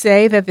you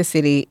say that the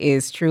city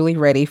is truly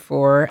ready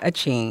for a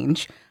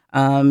change.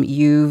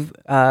 You've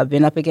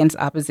been up against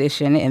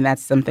opposition, and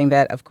that's something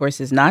that, of course,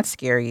 does not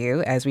scare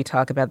you as we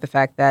talk about the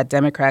fact that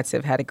Democrats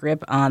have had a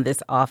grip on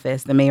this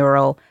office, the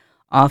mayoral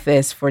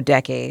office, for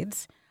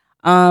decades.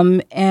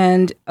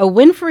 And a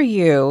win for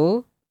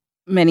you,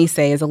 many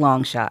say, is a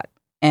long shot.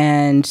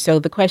 And so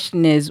the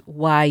question is,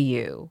 why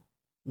you?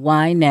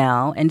 Why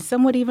now? And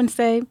some would even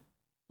say,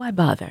 why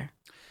bother?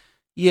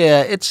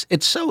 Yeah, it's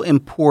so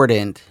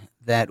important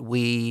that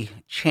we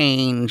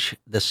change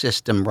the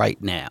system right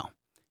now.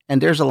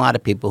 And there's a lot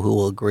of people who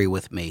will agree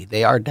with me.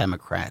 They are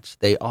Democrats.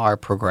 They are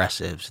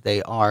progressives.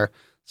 They are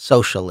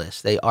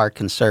socialists. They are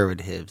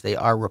conservatives. They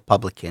are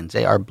Republicans.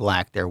 They are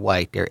black. They're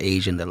white. They're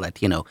Asian. They're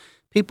Latino.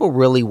 People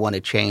really want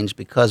to change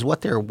because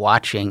what they're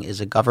watching is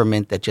a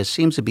government that just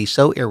seems to be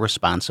so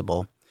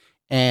irresponsible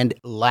and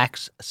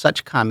lacks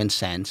such common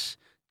sense,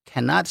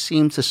 cannot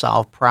seem to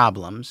solve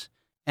problems.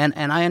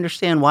 And I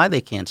understand why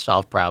they can't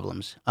solve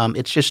problems.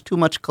 It's just too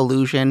much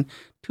collusion,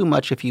 too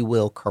much, if you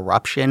will,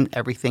 corruption.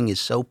 Everything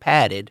is so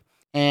padded.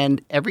 And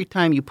every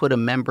time you put a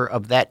member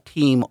of that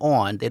team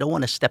on, they don't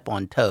want to step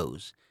on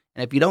toes.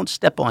 And if you don't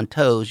step on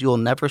toes, you'll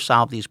never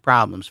solve these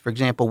problems. For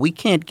example, we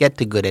can't get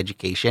to good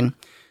education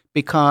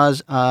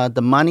because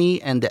the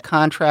money and the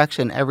contracts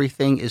and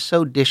everything is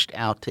so dished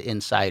out to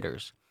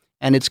insiders.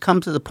 And it's come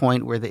to the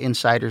point where the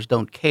insiders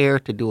don't care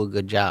to do a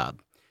good job.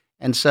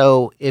 And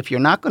so if you're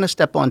not going to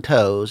step on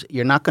toes,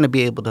 you're not going to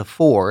be able to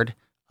afford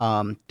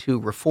to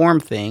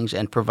reform things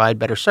and provide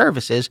better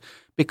services,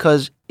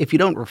 because if you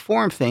don't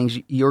reform things,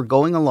 you're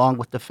going along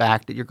with the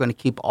fact that you're going to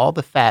keep all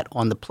the fat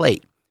on the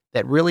plate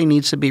that really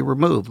needs to be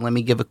removed. Let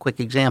me give a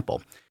quick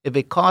example. If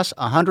it costs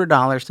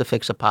 $100 to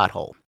fix a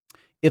pothole,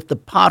 if the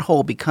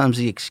pothole becomes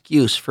the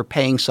excuse for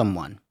paying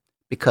someone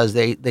because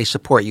they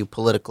support you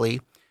politically,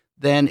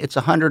 then it's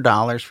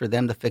 $100 for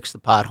them to fix the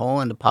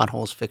pothole, and the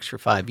pothole's fixed for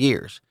 5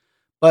 years.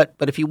 But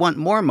if you want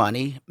more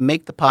money,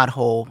 make the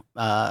pothole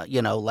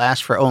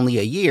last for only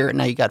a year.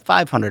 Now you got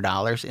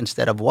 $500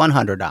 instead of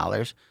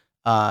 $100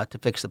 to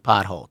fix the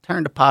pothole.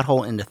 Turn the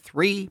pothole into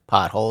 3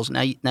 potholes. Now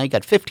you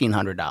got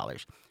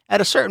 $1,500. At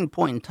a certain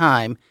point in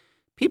time,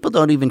 people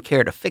don't even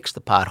care to fix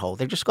the pothole.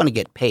 They're just going to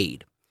get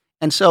paid.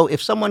 And so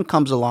if someone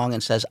comes along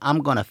and says, I'm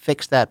going to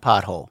fix that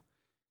pothole,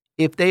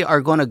 if they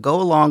are going to go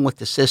along with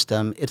the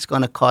system, it's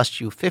going to cost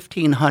you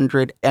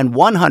 $1,500 and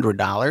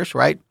 $100,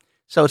 right?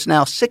 So it's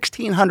now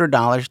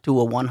 $1,600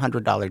 to a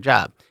 $100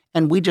 job.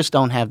 And we just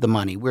don't have the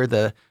money. We're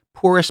the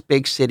poorest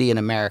big city in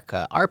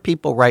America. Our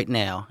people right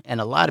now,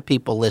 and a lot of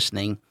people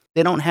listening,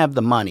 they don't have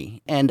the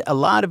money. And a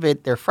lot of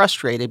it, they're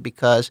frustrated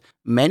because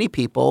many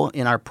people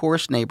in our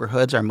poorest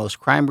neighborhoods, our most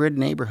crime-ridden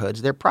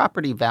neighborhoods, their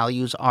property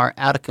values are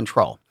out of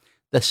control.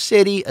 The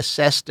city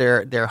assessed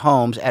their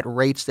homes at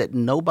rates that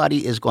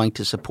nobody is going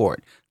to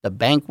support. The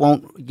bank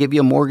won't give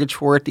you a mortgage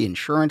for it. The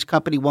insurance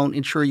company won't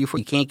insure you for it.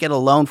 You can't get a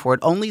loan for it.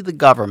 Only the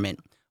government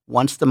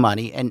wants the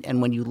money.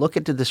 And when you look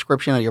at the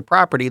description of your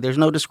property, there's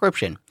no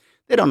description.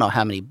 They don't know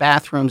how many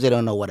bathrooms. They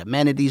don't know what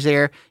amenities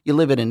there. You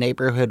live in a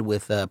neighborhood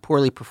with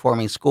poorly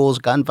performing schools,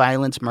 gun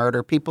violence,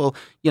 murder. People,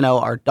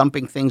 are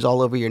dumping things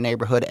all over your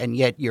neighborhood, and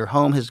yet your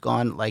home has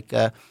gone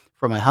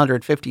from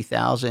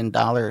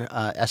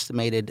 $150,000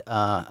 estimated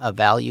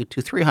value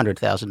to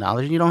 $300,000,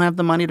 and you don't have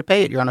the money to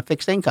pay it. You're on a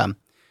fixed income.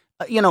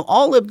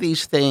 All of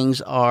these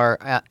things are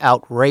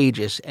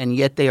outrageous, and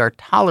yet they are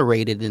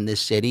tolerated in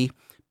this city.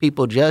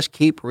 People just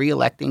keep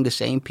reelecting the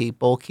same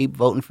people, keep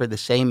voting for the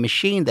same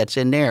machine that's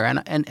in there,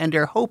 and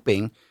they're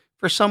hoping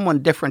for someone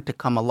different to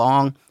come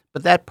along,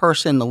 but that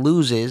person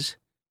loses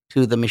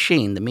to the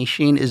machine. The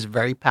machine is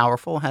very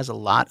powerful, has a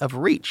lot of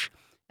reach.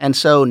 And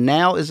so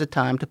now is the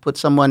time to put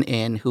someone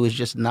in who is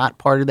just not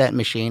part of that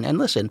machine. And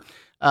listen,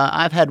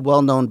 I've had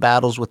well-known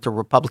battles with the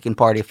Republican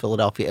Party of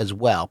Philadelphia as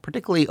well,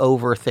 particularly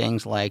over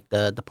things like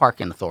the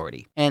parking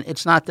authority. And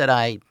it's not that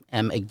I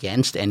am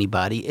against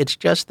anybody. It's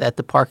just that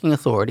the parking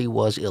authority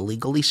was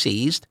illegally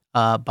seized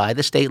by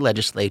the state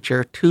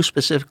legislature to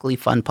specifically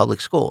fund public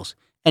schools.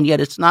 And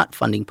yet it's not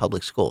funding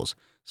public schools.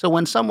 So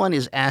when someone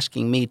is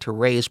asking me to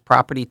raise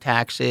property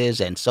taxes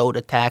and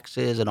soda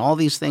taxes and all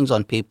these things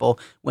on people,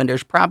 when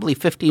there's probably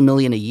 $50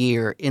 million a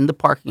year in the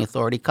parking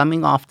authority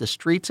coming off the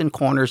streets and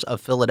corners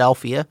of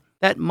Philadelphia,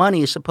 that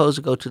money is supposed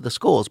to go to the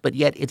schools, but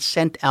yet it's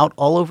sent out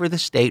all over the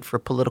state for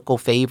political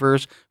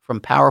favors from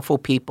powerful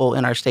people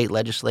in our state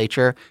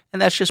legislature,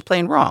 and that's just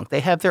plain wrong.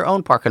 They have their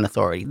own parking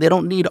authority. They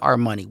don't need our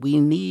money. We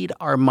need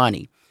our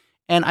money.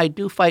 And I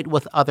do fight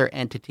with other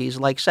entities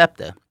like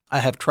SEPTA. I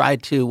have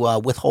tried to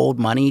withhold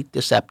money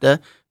to SEPTA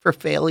for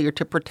failure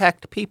to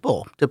protect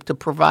people, to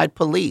provide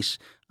police,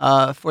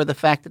 for the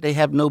fact that they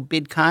have no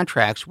bid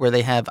contracts where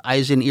they have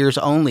eyes and ears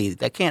only.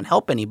 That can't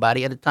help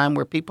anybody at a time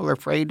where people are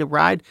afraid to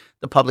ride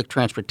the public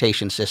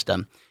transportation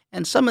system.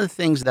 And some of the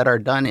things that are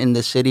done in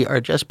this city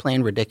are just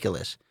plain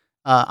ridiculous.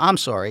 I'm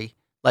sorry.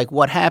 Like,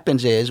 what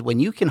happens is when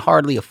you can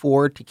hardly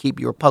afford to keep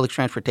your public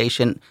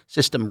transportation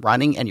system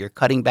running and you're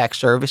cutting back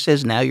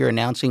services, now you're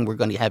announcing we're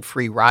going to have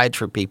free rides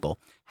for people.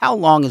 How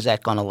long is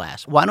that going to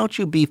last? Why don't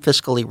you be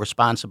fiscally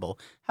responsible?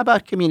 How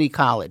about community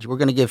college? We're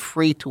going to give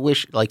free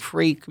tuition, like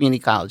free community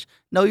college.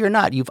 No, you're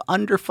not. You've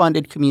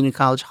underfunded community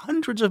college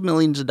hundreds of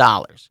millions of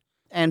dollars.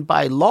 And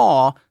by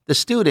law, the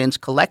students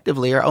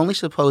collectively are only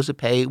supposed to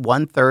pay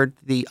 1/3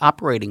 the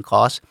operating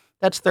costs.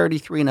 That's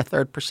 33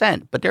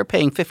 1/3%, but they're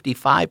paying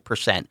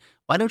 55%.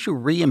 Why don't you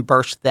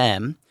reimburse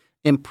them,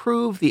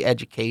 improve the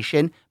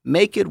education,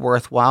 make it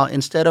worthwhile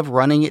instead of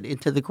running it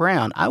into the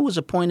ground? I was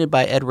appointed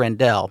by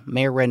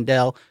Mayor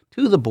Rendell,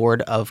 to the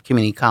board of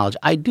community college.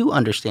 I do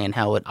understand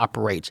how it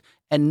operates.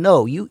 And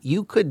no,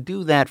 you could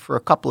do that for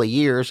a couple of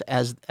years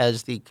as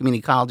the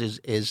community college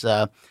is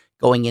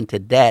going into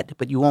debt,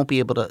 but you won't be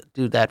able to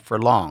do that for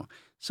long.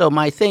 So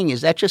my thing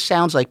is that just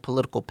sounds like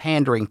political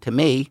pandering to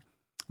me.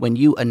 When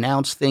you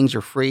announce things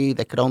are free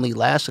that could only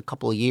last a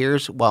couple of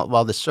years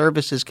while the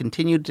services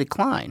continue to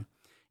decline.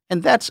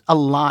 And that's a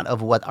lot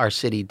of what our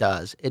city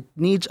does. It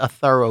needs a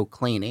thorough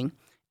cleaning.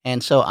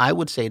 And so I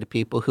would say to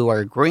people who are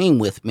agreeing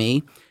with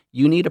me,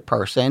 you need a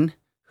person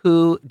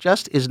who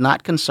just is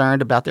not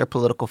concerned about their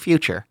political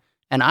future.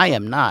 And I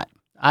am not.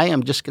 I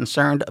am just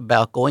concerned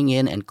about going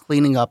in and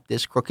cleaning up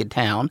this crooked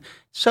town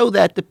so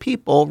that the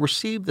people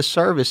receive the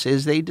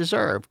services they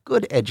deserve.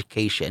 Good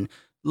education,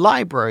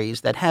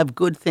 libraries that have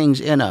good things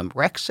in them,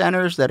 rec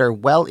centers that are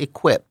well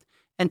equipped,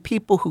 and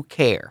people who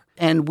care.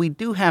 And we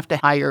do have to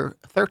hire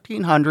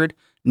 1,300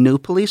 new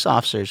police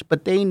officers,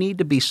 but they need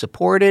to be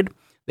supported.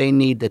 They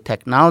need the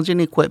technology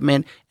and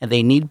equipment, and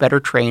they need better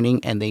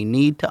training, and they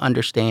need to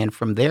understand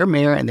from their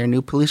mayor and their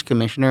new police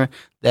commissioner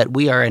that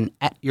we are an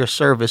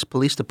at-your-service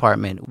police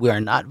department. We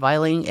are not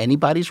violating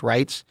anybody's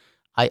rights.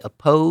 I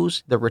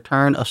oppose the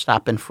return of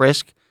stop and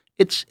frisk.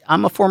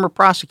 I'm a former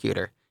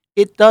prosecutor.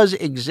 It does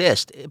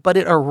exist, but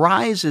it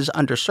arises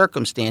under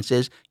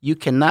circumstances. You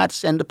cannot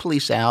send the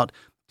police out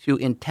to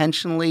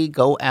intentionally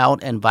go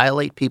out and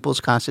violate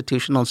people's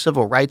constitutional and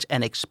civil rights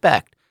and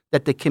expect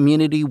that the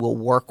community will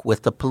work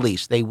with the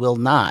police. They will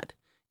not.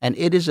 And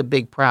it is a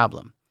big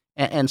problem.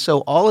 And so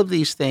all of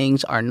these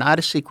things are not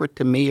a secret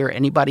to me or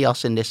anybody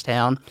else in this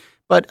town.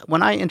 But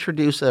when I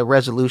introduce a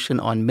resolution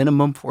on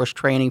minimum force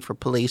training for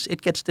police,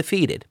 it gets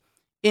defeated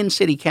in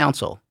city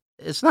council.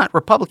 It's not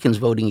Republicans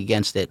voting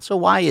against it. So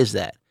why is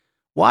that?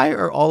 Why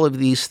are all of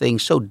these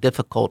things so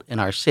difficult in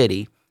our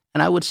city?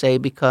 And I would say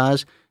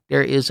because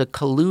there is a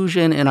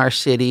collusion in our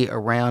city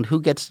around who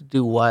gets to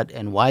do what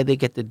and why they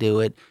get to do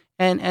it.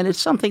 And it's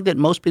something that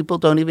most people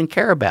don't even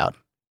care about.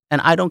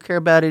 And I don't care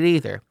about it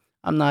either.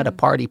 I'm not a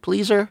party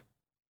pleaser.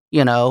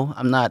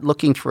 I'm not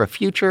looking for a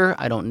future.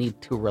 I don't need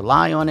to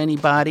rely on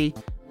anybody.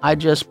 I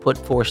just put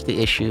forth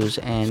the issues,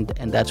 and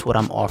that's what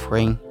I'm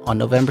offering on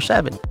November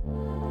 7th.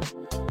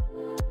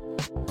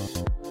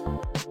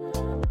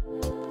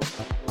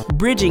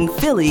 Bridging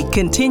Philly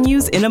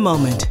continues in a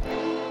moment.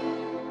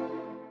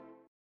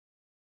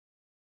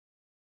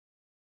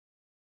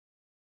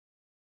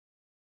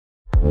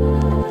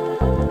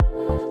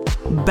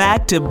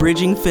 back to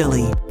Bridging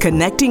Philly,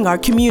 connecting our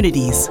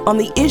communities on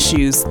the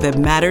issues that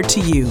matter to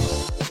you.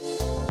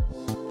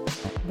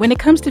 When it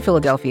comes to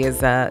Philadelphia's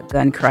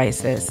gun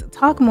crisis,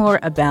 talk more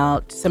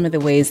about some of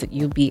the ways that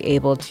you'll be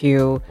able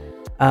to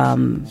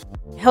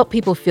help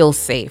people feel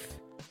safe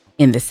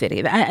in the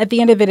city. At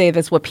the end of the day,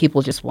 that's what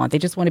people just want. They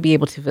just want to be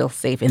able to feel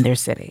safe in their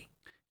city.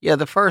 Yeah,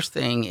 the first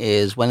thing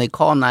is when they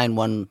call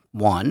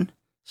 911,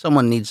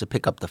 someone needs to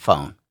pick up the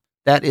phone.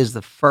 That is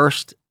the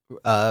first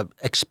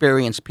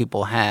experience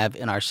people have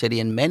in our city.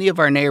 In many of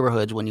our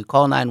neighborhoods, when you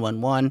call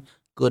 911,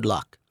 good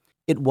luck.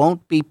 It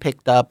won't be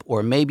picked up,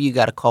 or maybe you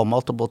got to call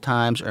multiple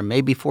times, or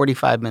maybe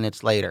 45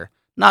 minutes later.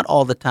 Not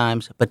all the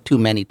times, but too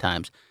many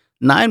times.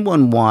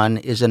 911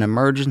 is an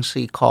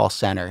emergency call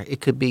center.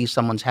 It could be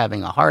someone's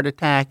having a heart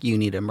attack, you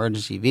need an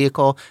emergency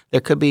vehicle. There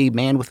could be a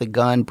man with a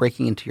gun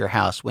breaking into your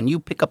house. When you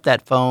pick up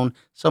that phone,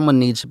 someone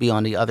needs to be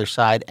on the other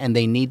side, and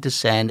they need to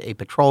send a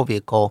patrol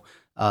vehicle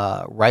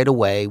right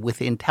away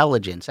with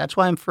intelligence. That's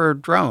why I'm for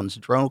drones. The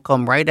drone will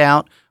come right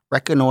out,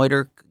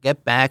 reconnoiter,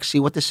 get back, see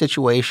what the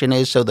situation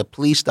is so the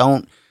police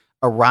don't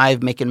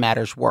arrive making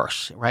matters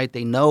worse, right?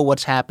 They know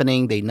what's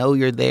happening. They know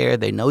you're there.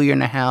 They know you're in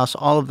the house,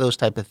 all of those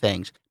type of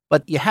things.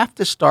 But you have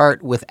to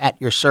start with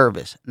at your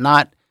service,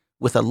 not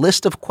with a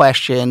list of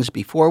questions.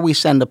 Before we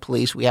send the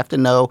police, we have to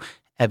know,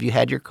 have you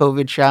had your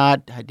COVID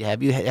shot?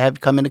 Have you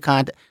come into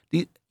contact?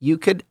 You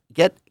could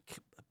get,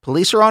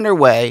 police are on their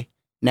way.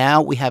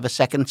 Now we have a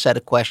second set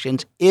of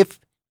questions. If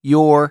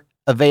you're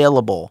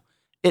available,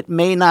 it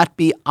may not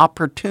be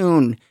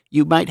opportune.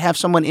 You might have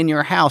someone in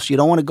your house. You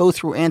don't want to go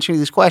through answering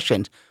these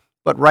questions.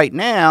 But right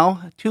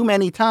now, too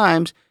many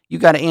times, you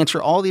got to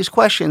answer all these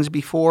questions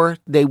before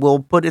they will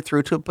put it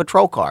through to a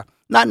patrol car.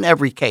 Not in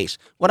every case.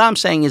 What I'm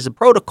saying is the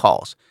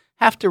protocols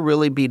have to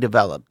really be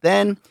developed.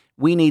 Then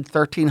we need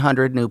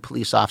 1,300 new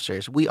police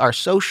officers. We are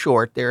so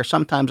short. There are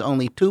sometimes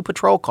only 2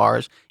 patrol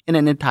cars in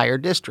an entire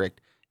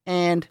district.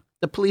 And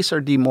the police are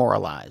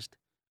demoralized.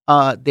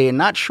 They're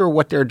not sure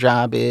what their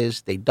job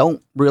is. They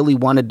don't really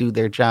want to do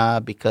their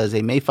job because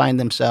they may find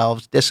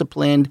themselves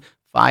disciplined,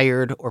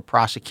 fired, or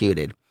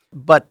prosecuted.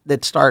 But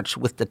that starts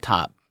with the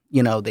top.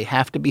 You know, they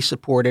have to be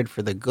supported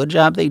for the good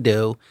job they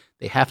do.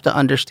 They have to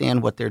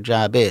understand what their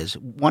job is.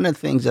 One of the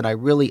things that I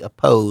really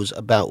oppose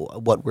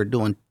about what we're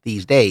doing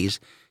these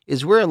days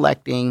is we're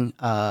electing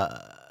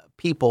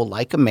people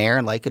like a mayor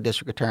and like a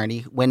district attorney.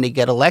 When they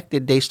get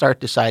elected, they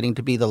start deciding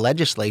to be the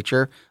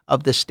legislature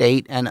of the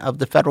state and of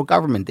the federal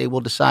government. They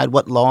will decide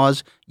what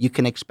laws you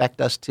can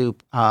expect us to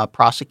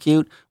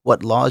prosecute,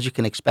 what laws you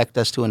can expect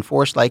us to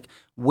enforce. Like,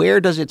 where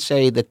does it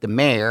say that the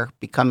mayor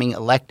becoming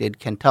elected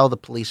can tell the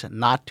police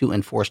not to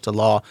enforce the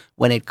law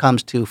when it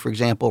comes to, for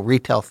example,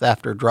 retail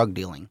theft or drug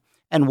dealing?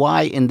 And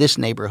why in this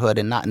neighborhood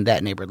and not in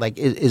that neighborhood? Like,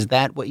 is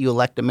that what you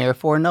elect a mayor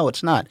for? No,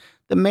 it's not.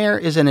 The mayor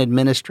is an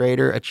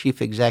administrator, a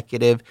chief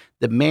executive.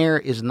 The mayor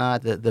is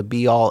not the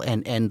be-all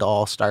and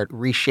end-all. Start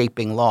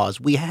reshaping laws.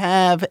 We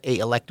have a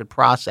elected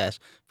process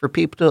for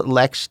people to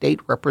elect state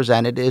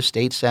representatives,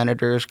 state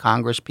senators,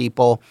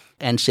 congresspeople,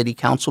 and city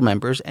council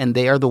members, and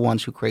they are the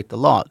ones who create the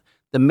law.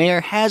 The mayor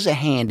has a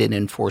hand in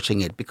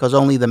enforcing it because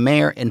only the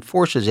mayor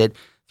enforces it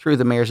through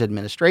the mayor's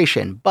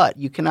administration. But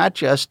you cannot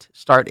just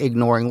start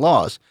ignoring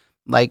laws.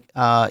 Like,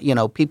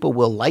 people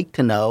will like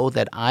to know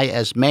that I,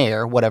 as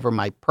mayor, whatever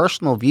my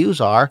personal views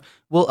are,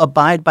 will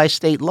abide by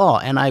state law.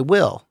 And I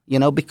will,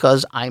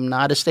 because I'm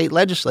not a state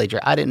legislature.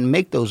 I didn't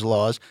make those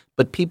laws,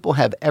 but people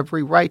have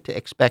every right to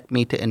expect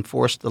me to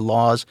enforce the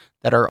laws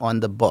that are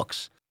on the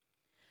books.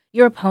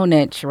 Your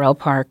opponent, Cherelle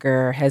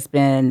Parker, has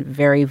been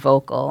very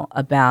vocal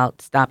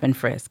about stop and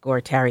frisk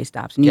or Terry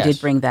stops. And you did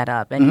bring that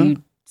up.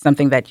 And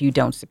something that you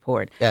don't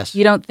support. Yes.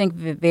 You don't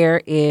think that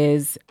there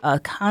is a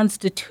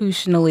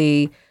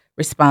constitutionally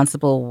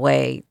responsible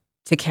way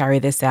to carry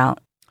this out?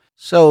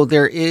 So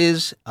there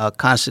is a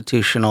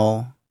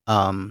constitutional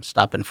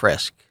stop and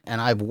frisk,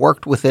 and I've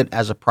worked with it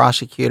as a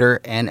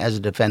prosecutor and as a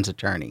defense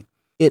attorney.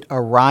 It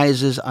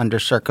arises under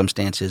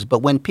circumstances,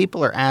 but when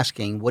people are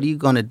asking, what are you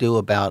going to do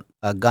about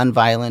gun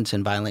violence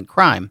and violent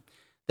crime?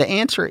 The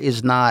answer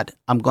is not,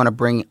 I'm going to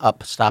bring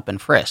up stop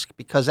and frisk,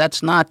 because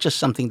that's not just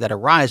something that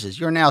arises.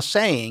 You're now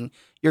saying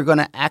you're going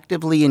to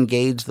actively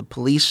engage the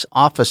police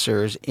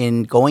officers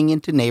in going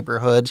into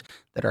neighborhoods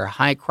that are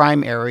high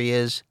crime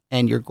areas,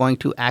 and you're going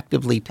to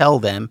actively tell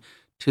them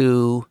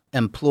to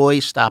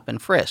employ stop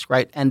and frisk,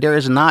 right? And there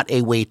is not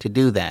a way to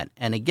do that.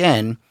 And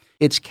again,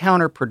 it's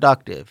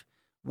counterproductive.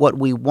 What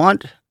we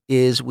want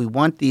is we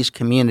want these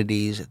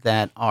communities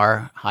that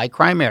are high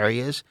crime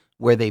areas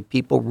where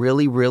people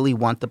really, really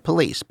want the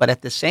police. But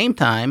at the same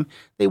time,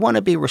 they want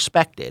to be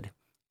respected.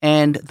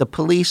 And the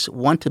police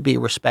want to be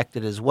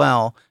respected as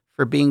well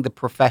for being the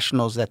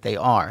professionals that they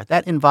are.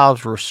 That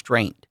involves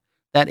restraint.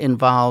 That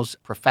involves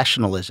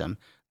professionalism.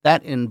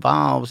 That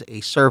involves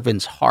a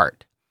servant's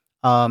heart.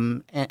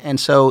 And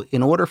so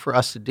in order for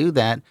us to do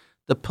that,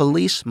 the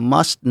police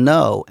must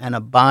know and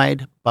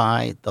abide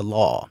by the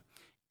law.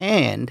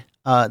 And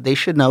they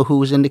should know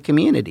who is in the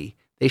community.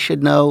 They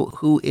should know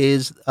who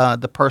is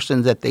the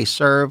person that they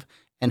serve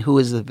and who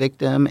is the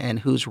victim and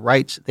whose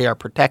rights they are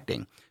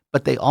protecting.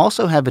 but they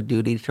also have a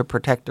duty to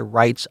protect the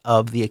rights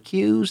of the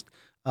accused,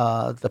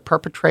 the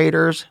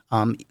perpetrators,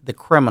 the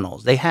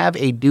criminals. They have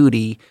a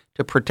duty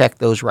to protect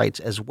those rights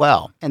as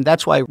well. And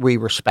that's why we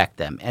respect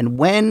them. And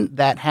when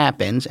that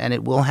happens, and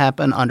it will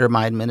happen under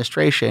my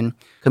administration,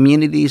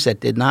 communities that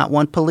did not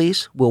want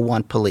police will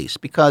want police,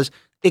 because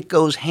it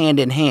goes hand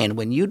in hand.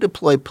 When you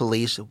deploy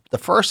police, the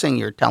first thing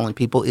you're telling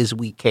people is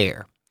we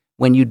care.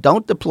 When you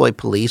don't deploy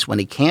police, when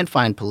you can't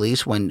find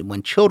police,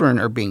 when children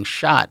are being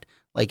shot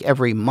like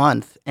every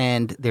month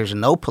and there's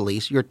no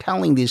police, you're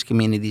telling these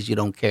communities you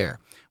don't care.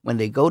 When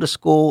they go to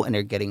school and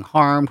they're getting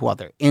harmed while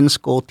they're in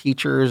school,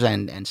 teachers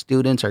and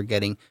students are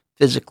getting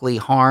physically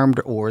harmed,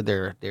 or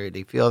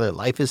they feel their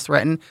life is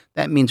threatened,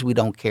 that means we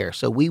don't care.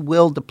 So we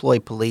will deploy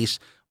police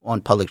on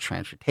public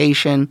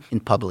transportation, in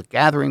public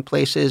gathering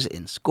places,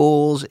 in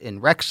schools, in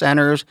rec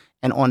centers,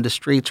 and on the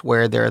streets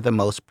where there are the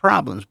most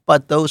problems.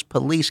 But those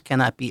police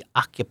cannot be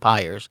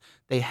occupiers.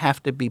 They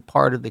have to be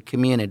part of the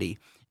community.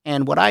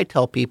 And what I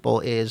tell people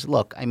is,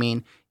 look, I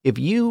mean, if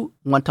you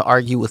want to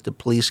argue with the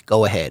police,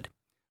 go ahead.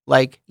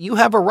 Like, you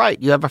have a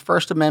right. You have a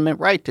First Amendment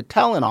right to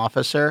tell an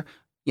officer,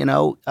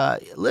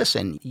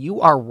 listen, you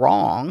are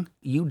wrong.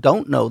 You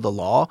don't know the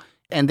law.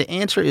 And the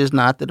answer is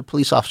not that a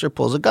police officer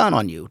pulls a gun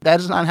on you. That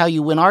is not how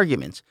you win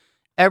arguments.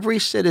 Every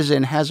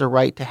citizen has a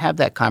right to have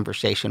that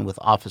conversation with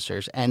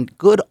officers. And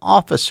good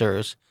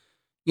officers,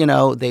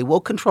 they will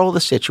control the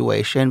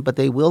situation, but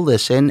they will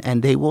listen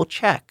and they will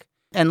check.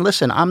 And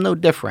listen, I'm no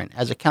different.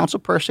 As a council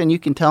person, you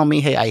can tell me,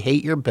 hey, I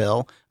hate your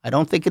bill. I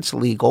don't think it's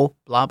legal,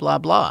 blah, blah,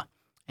 blah.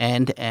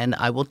 And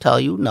I will tell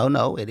you,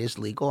 no, it is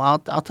legal. I'll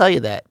tell you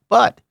that.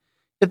 But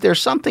if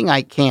there's something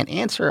I can't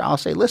answer, I'll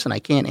say, listen, I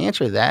can't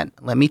answer that.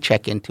 Let me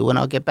check into it and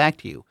I'll get back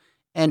to you.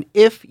 And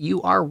if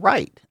you are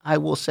right, I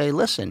will say,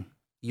 listen,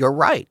 you're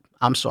right.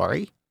 I'm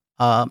sorry.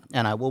 And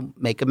I will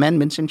make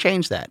amendments and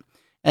change that.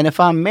 And if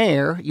I'm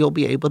mayor, you'll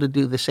be able to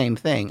do the same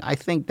thing. I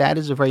think that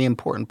is a very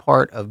important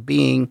part of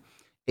being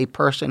a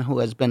person who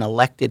has been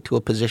elected to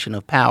a position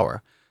of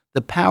power.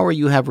 The power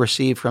you have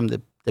received from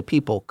the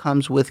people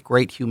comes with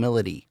great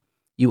humility.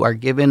 You are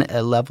given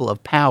a level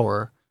of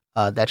power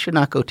that should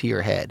not go to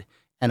your head.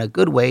 And a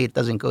good way it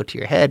doesn't go to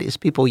your head is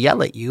people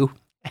yell at you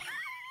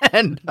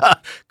and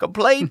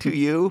complain to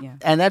you. Yeah.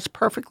 And that's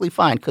perfectly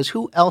fine, because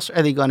who else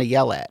are they going to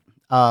yell at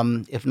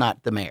if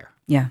not the mayor?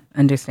 Yeah,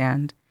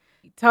 understand.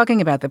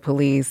 Talking about the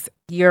police,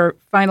 your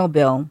final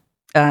bill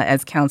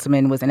as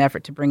councilman was an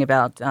effort to bring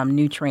about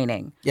new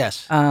training.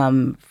 Yes.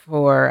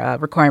 For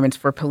requirements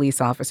for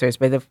police officers,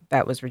 but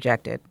that was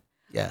rejected.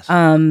 Yes.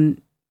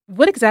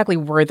 What exactly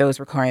were those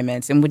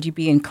requirements, and would you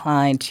be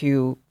inclined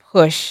to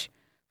push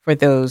for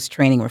those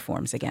training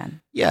reforms again?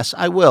 Yes,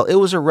 I will. It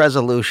was a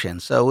resolution,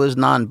 so it was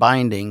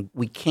non-binding.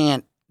 We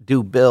can't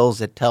do bills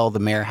that tell the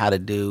mayor how to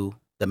do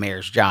the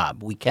mayor's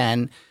job. We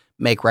can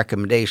make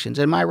recommendations,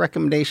 and my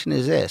recommendation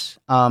is this.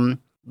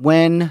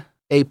 When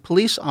a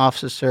police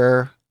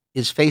officer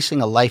is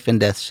facing a life and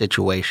death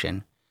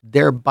situation,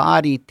 their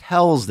body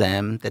tells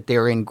them that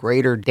they're in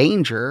greater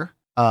danger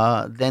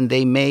than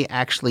they may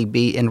actually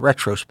be in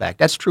retrospect.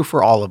 That's true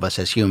for all of us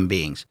as human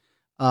beings.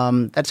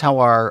 That's how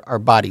our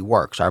body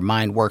works. Our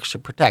mind works to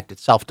protect.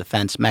 It's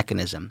self-defense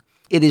mechanism.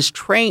 It is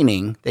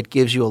training that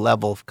gives you a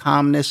level of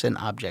calmness and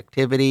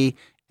objectivity,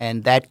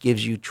 and that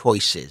gives you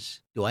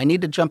choices. Do I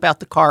need to jump out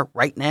the car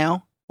right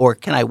now, or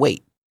can I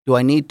wait? Do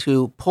I need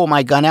to pull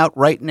my gun out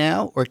right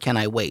now, or can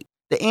I wait?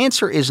 The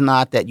answer is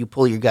not that you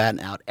pull your gun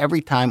out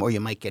every time or you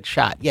might get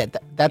shot. Yeah,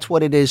 that's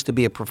what it is to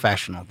be a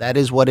professional. That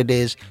is what it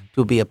is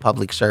to be a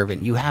public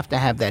servant. You have to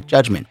have that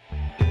judgment.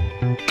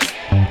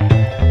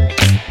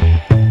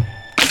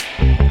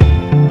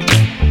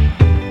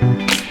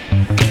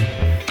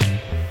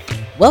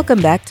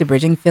 Welcome back to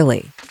Bridging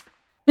Philly.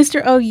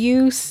 Mr. O,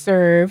 you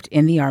served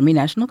in the Army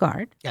National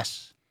Guard.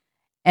 Yes.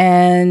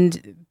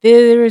 And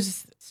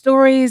there's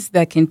stories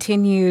that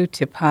continue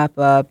to pop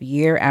up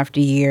year after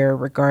year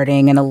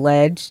regarding an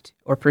alleged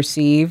or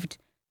perceived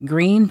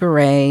Green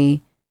Beret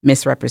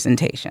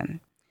misrepresentation.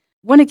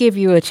 I want to give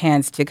you a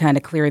chance to kind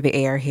of clear the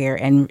air here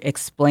and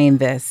explain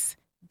this.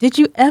 Did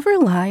you ever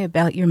lie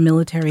about your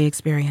military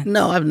experience?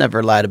 No, I've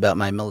never lied about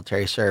my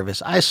military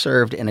service. I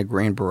served in a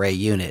Green Beret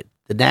unit.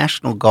 The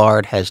National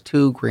Guard has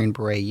 2 Green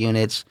Beret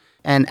units,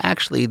 and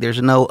actually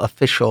there's no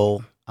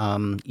official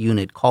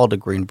unit called a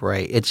Green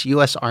Beret. It's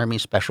U.S. Army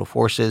Special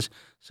Forces.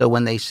 So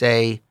when they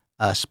say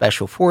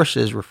Special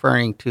Forces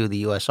referring to the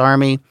U.S.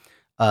 Army,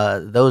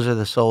 those are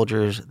the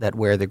soldiers that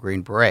wear the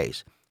Green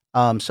Berets.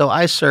 So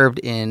I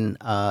served in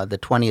the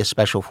 20th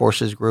Special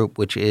Forces Group,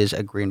 which is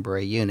a Green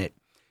Beret unit.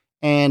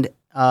 And,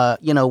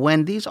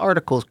 when these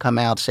articles come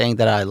out saying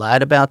that I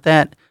lied about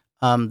that,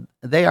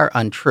 they are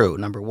untrue,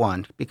 number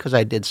one, because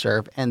I did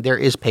serve, and there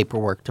is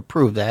paperwork to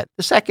prove that.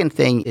 The second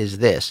thing is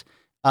this.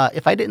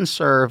 If I didn't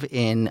serve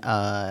in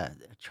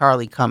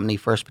Charlie Company,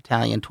 1st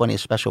Battalion, 20th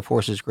Special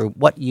Forces Group,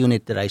 what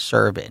unit did I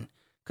serve in?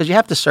 Because you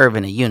have to serve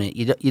in a unit.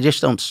 You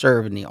just don't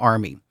serve in the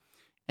Army.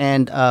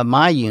 And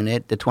my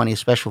unit, the 20th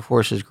Special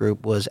Forces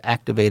Group, was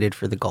activated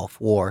for the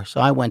Gulf War.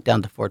 So I went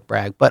down to Fort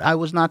Bragg, but I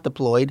was not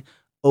deployed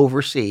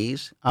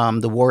overseas.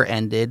 The war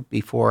ended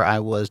before I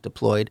was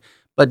deployed.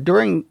 But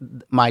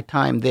during my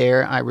time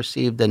there, I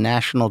received the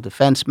National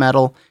Defense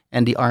Medal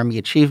and the Army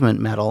Achievement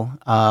Medal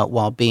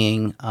while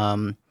being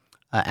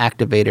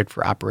activated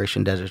for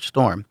Operation Desert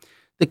Storm.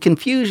 The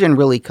confusion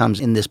really comes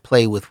in this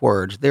play with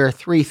words. There are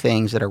three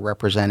things that are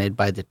represented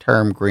by the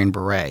term Green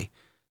Beret.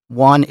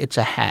 One, it's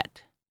a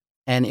hat.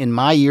 And in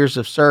my years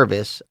of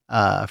service,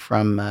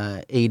 from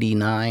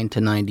 89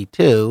 to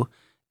 92,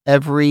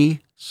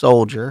 every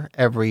soldier,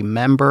 every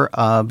member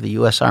of the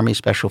U.S. Army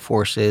Special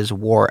Forces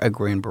wore a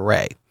Green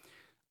Beret.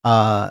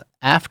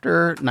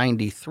 After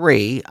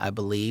 93, I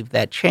believe,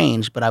 that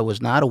changed, but I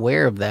was not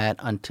aware of that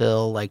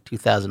until like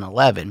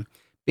 2011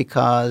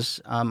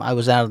 because I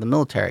was out of the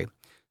military.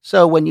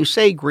 So when you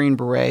say Green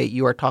Beret,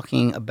 you are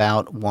talking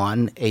about,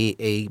 one,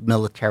 a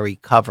military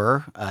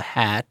cover, a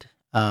hat,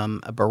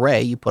 a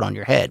beret you put on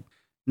your head.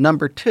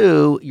 Number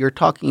two, you're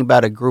talking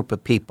about a group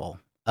of people,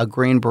 a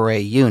Green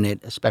Beret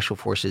unit, a Special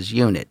Forces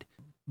unit.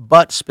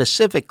 But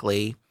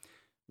specifically,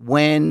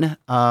 when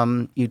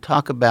you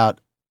talk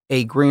about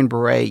a Green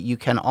Beret, you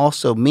can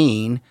also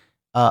mean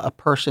a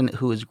person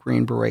who is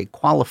Green Beret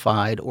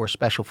qualified or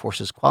Special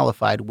Forces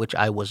qualified, which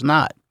I was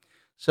not.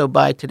 So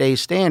by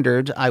today's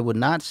standards, I would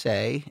not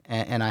say,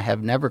 and I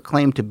have never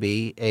claimed to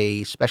be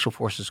a Special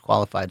Forces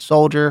qualified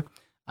soldier.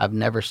 I've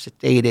never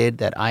stated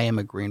that I am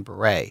a Green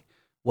Beret.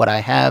 What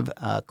I have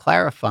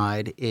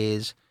clarified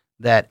is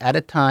that at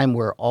a time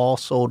where all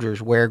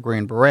soldiers wear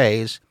Green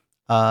Berets,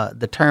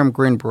 the term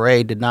Green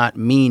Beret did not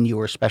mean you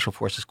were Special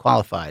Forces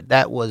qualified.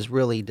 That was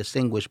really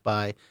distinguished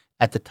by,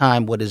 at the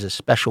time, what is a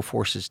Special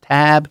Forces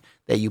tab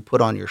that you put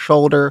on your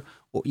shoulder.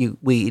 We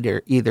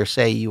either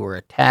say you were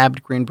a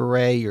tabbed Green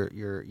Beret,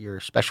 your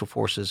Special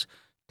Forces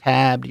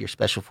tabbed, your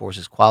Special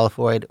Forces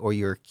qualified, or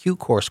your Q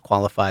course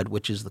qualified,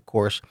 which is the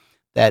course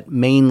that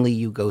mainly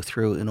you go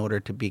through in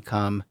order to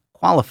become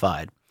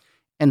qualified.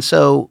 And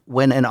so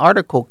when an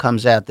article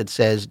comes out that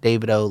says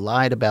David O.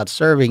 lied about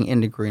serving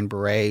in the Green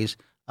Berets,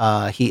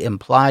 he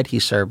implied he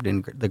served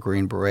in the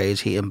Green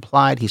Berets, he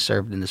implied he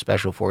served in the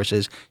Special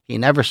Forces, he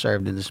never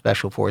served in the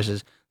Special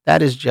Forces,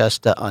 that is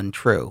just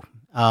untrue.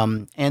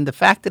 And the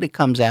fact that it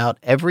comes out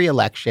every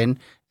election,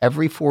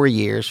 every 4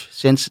 years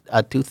since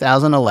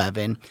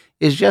 2011,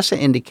 is just an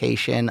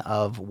indication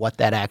of what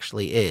that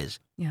actually is.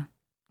 Yeah.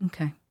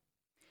 Okay.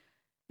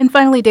 And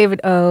finally,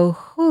 David O.,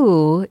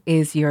 who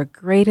is your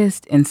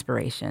greatest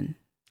inspiration?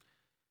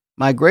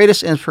 My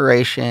greatest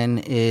inspiration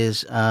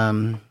is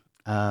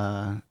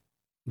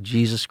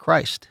Jesus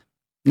Christ.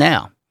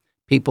 Now,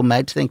 people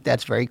might think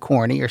that's very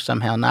corny or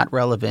somehow not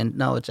relevant.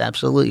 No, it's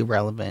absolutely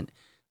relevant.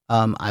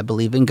 I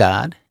believe in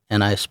God,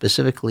 and I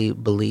specifically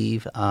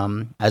believe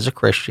as a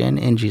Christian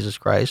in Jesus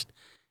Christ.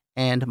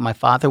 And my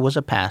father was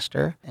a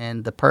pastor,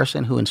 and the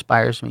person who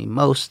inspires me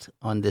most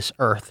on this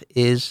earth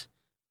is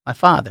my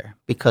father,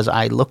 because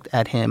I looked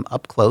at him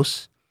up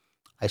close.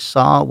 I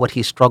saw what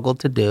he struggled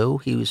to do.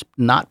 He was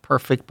not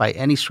perfect by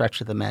any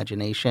stretch of the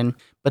imagination,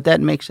 but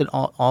that makes it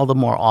all the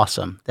more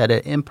awesome that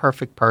an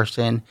imperfect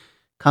person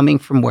coming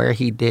from where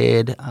he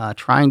did,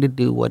 trying to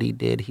do what he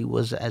did, he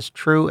was as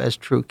true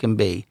can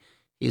be.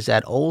 He's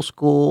that old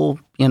school,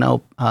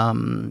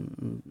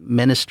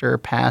 minister,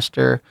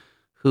 pastor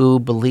who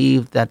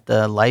believed that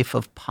the life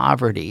of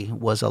poverty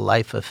was a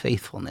life of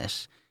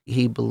faithfulness.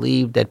 He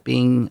believed that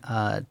being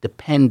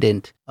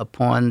dependent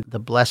upon the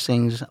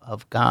blessings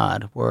of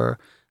God were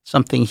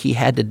something he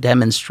had to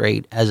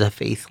demonstrate as a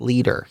faith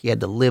leader. He had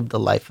to live the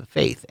life of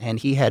faith. And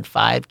he had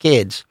 5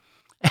 kids.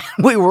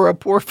 And we were a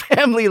poor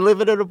family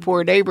living in a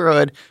poor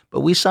neighborhood, but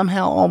we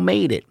somehow all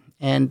made it.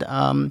 And,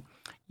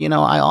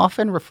 I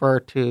often refer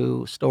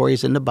to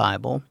stories in the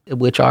Bible,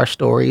 which are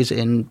stories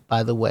in,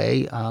 by the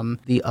way,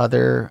 the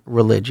other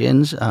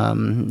religions,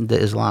 the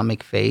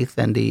Islamic faith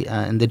and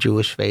the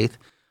Jewish faith,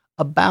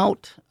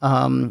 about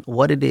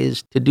what it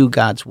is to do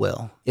God's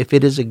will. If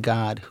it is a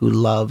God who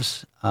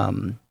loves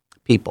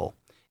people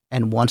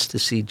and wants to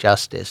see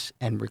justice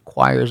and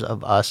requires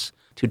of us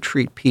to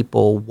treat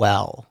people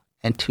well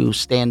and to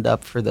stand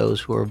up for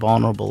those who are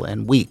vulnerable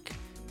and weak.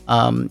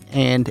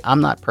 And I'm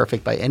not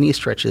perfect by any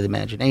stretch of the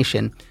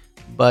imagination,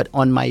 but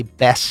on my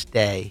best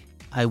day,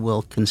 I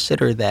will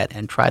consider that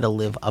and try to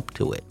live up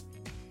to it.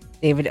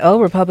 David O.,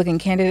 Republican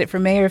candidate for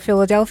mayor of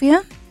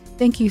Philadelphia,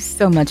 thank you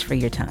so much for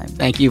your time.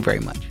 Thank you very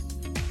much.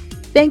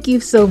 Thank you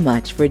so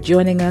much for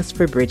joining us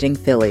for Bridging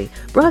Philly,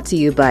 brought to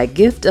you by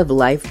Gift of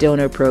Life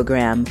Donor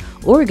Program.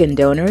 Organ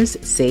donors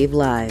save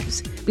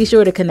lives. Be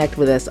sure to connect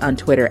with us on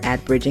Twitter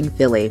at Bridging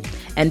Philly.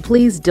 And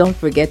please don't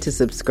forget to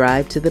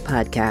subscribe to the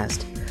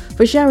podcast.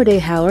 For Showerday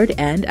Howard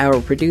and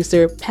our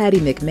producer, Patty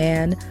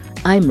McMahon,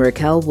 I'm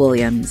Raquel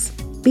Williams.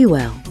 Be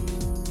well.